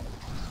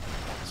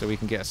 So we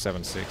can get a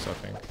 7-6, I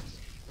think,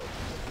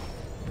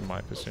 in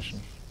my position.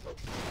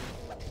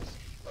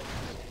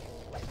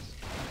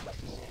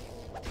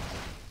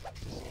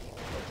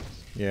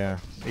 Yeah,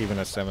 even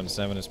a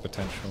 7-7 is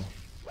potential.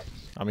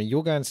 I mean,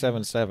 you're going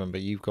 7-7,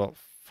 but you've got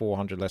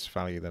 400 less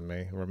value than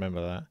me.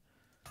 Remember that.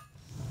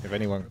 If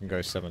anyone can go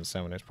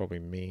 7-7, it's probably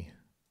me.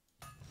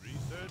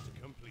 Research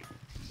complete.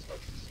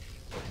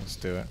 Let's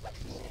do it.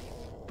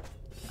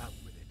 Out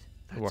with it.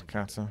 That's a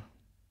Wakata.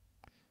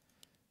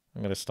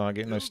 I'm going to start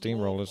getting those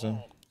steamrollers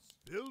in.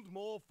 Build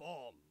more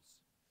farms.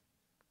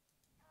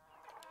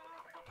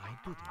 Thy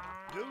bidding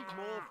Build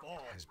more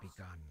farms. has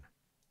begun.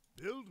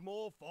 Build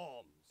more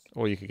farms.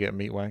 Or you could get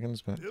meat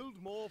wagons, but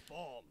Build more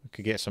farms. you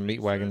could get some meat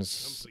Research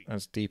wagons complete.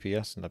 as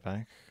DPS in the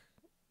back.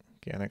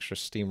 Get an extra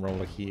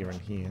steamroller here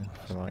and here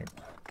for like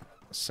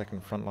a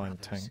second frontline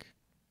tank.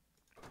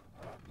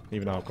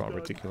 Even though I've got a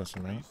ridiculous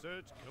amount.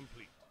 Research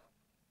complete.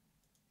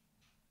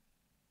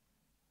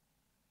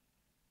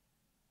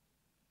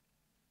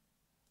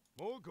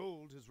 More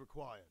gold is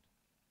required.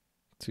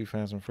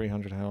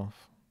 2,300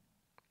 health.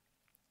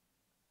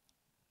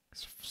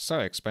 It's so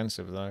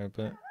expensive though,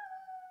 but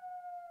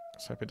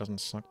let's hope it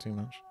doesn't suck too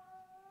much.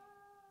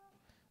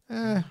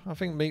 I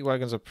think meat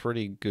wagons are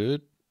pretty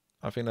good.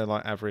 I think they're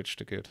like average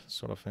to good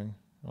sort of thing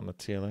on the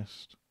tier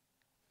list.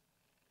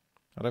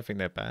 I don't think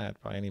they're bad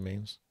by any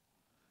means.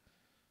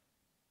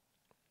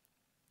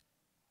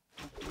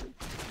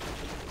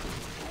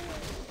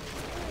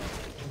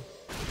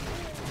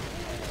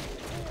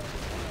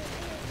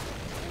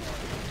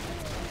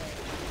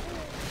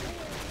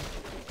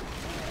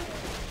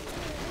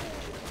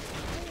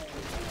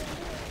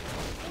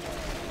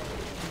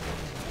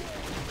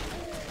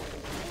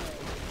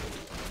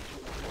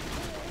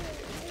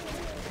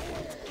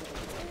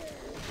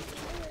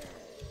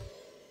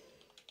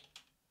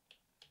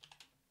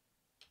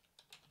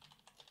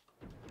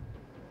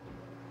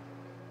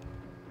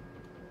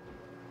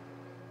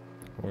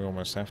 We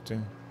almost have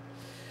to.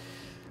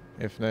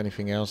 If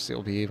anything else,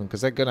 it'll be even.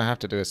 Because they're going to have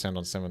to do Ascend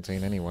on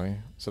 17 anyway.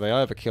 So they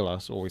either kill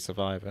us or we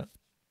survive it.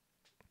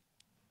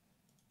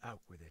 Out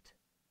with it.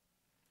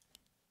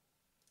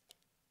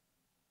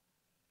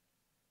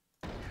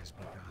 It has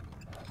begun.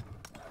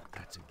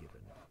 That's a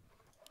given.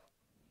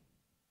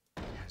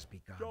 It has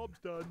begun. Job's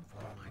done.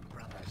 For my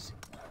brothers.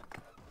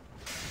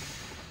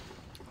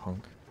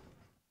 Honk.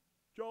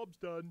 Job's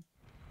done.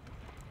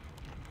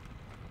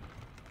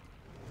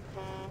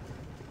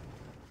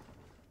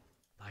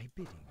 Thy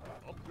bidding.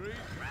 Upgrade.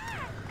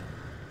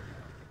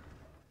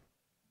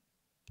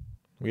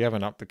 We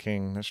haven't upped the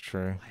king, that's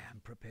true. I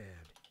am prepared.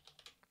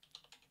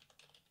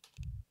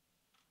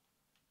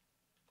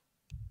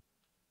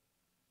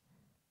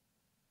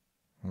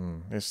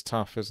 It's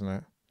tough, isn't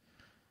it?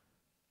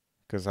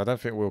 Because I don't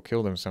think we'll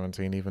kill them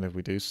 17 even if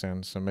we do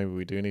send, so maybe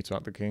we do need to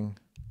up the king.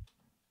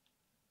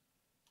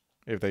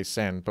 If they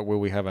send, but will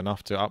we have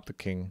enough to up the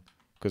king?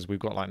 Because we've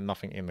got like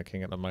nothing in the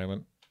king at the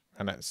moment.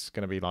 And that's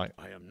going to be like,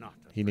 I am not.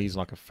 he needs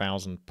like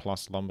 1,000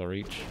 plus lumber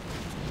each.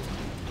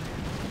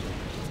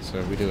 So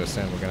if we do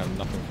ascend, we're going to have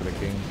nothing for the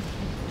king.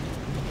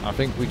 I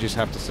think we just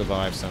have to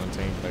survive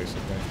 17,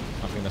 basically.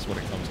 I think that's what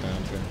it comes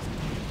down to.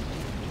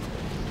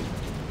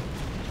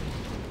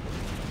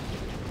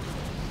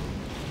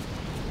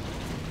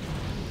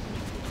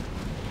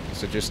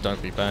 So just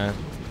don't be bad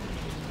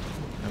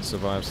and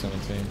survive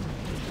 17.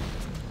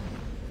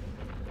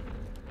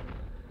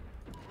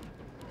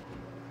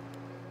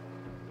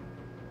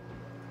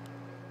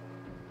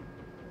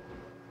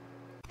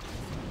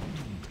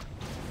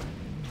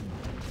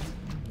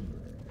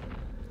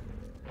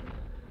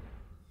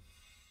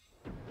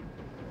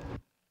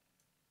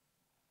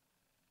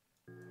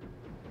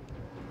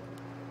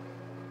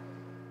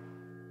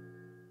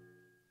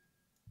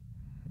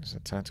 It's a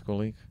tactical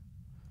leak.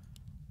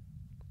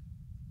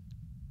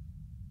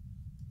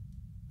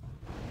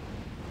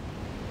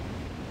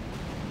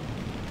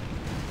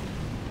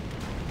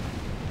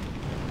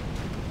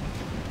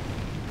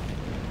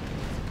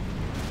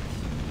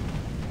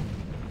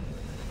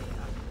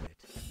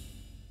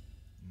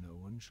 No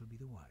one shall be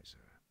the wiser.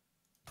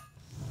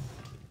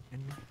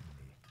 And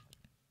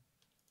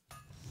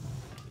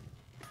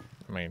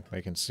I mean,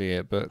 they can see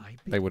it, but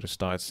they would have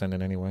started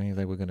sending anyway if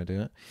they were going to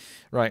do it.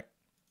 Right.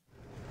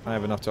 I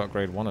have enough to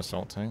upgrade one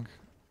assault tank.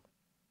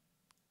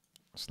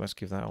 So let's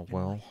give that a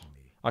whirl.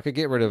 I could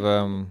get rid of,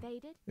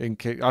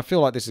 I feel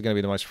like this is going to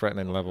be the most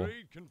threatening level.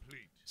 Upgrade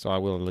complete. So I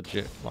will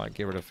legit, like,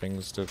 get rid of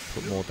things to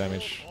put more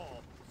damage.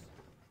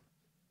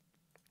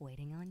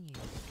 Waiting on you.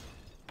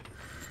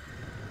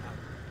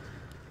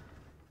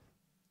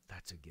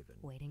 that's a given.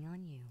 Waiting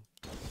on you.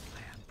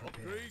 I am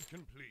prepared. Upgrade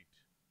complete.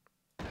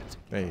 That's a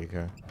There you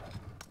go.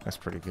 That's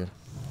pretty good.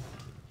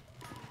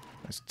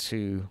 That's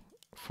 2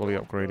 fully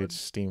upgraded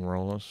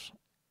steamrollers.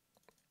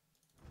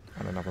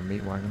 And another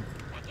meat wagon.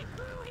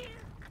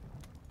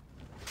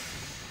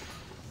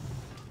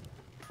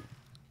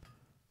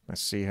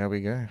 Let's see how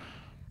we go.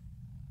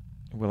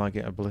 Will I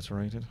get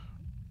obliterated?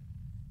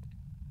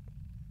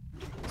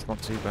 It's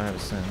not too bad a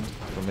send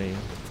for me.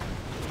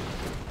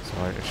 So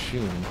I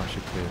assume I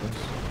should clear this.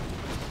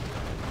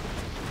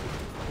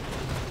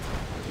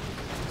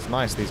 It's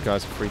nice these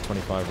guys are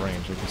 325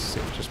 range. They just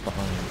sit just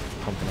behind,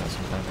 pumping out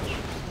some damage.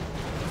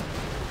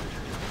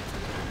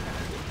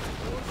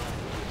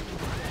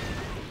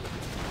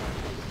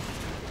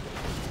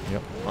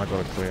 Yep, I got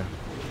it clear.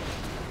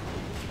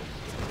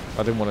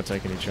 I didn't want to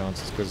take any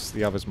chances because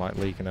the others might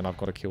leak and then I've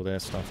got to kill their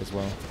stuff as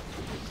well.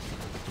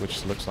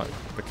 Which looks like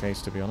the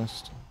case, to be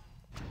honest.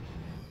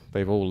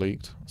 They've all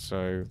leaked,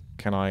 so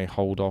can I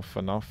hold off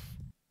enough?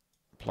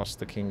 Plus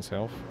the king's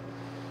health.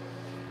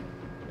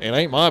 It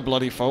ain't my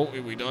bloody fault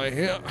if we die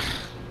here.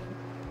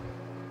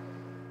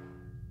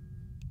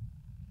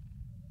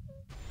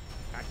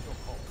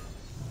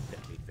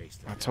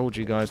 I told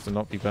you guys to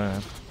not be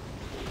bad.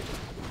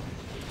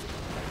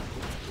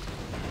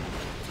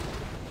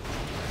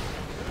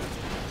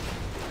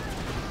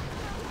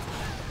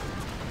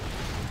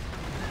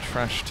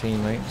 Trash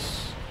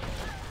teammates.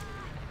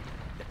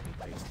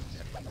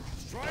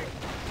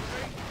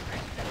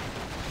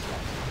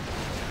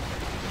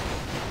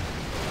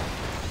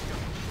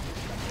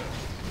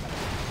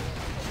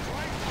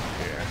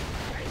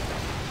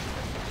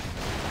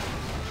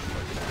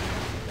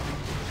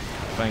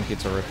 Thank you,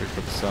 Terrific,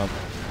 for the sub.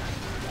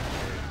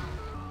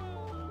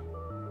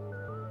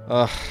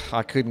 Ugh,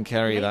 I couldn't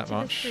carry Late that to the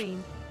much.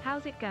 stream.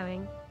 How's it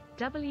going?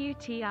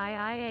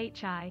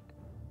 WTiiWarcraft.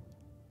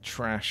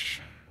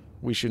 Trash.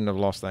 We shouldn't have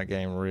lost that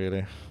game,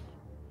 really.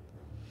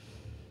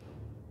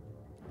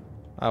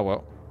 Oh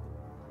well.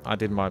 I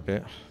did my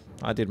bit.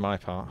 I did my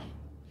part.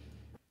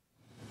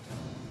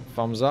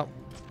 Thumbs up.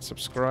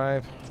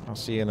 Subscribe. I'll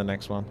see you in the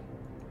next one.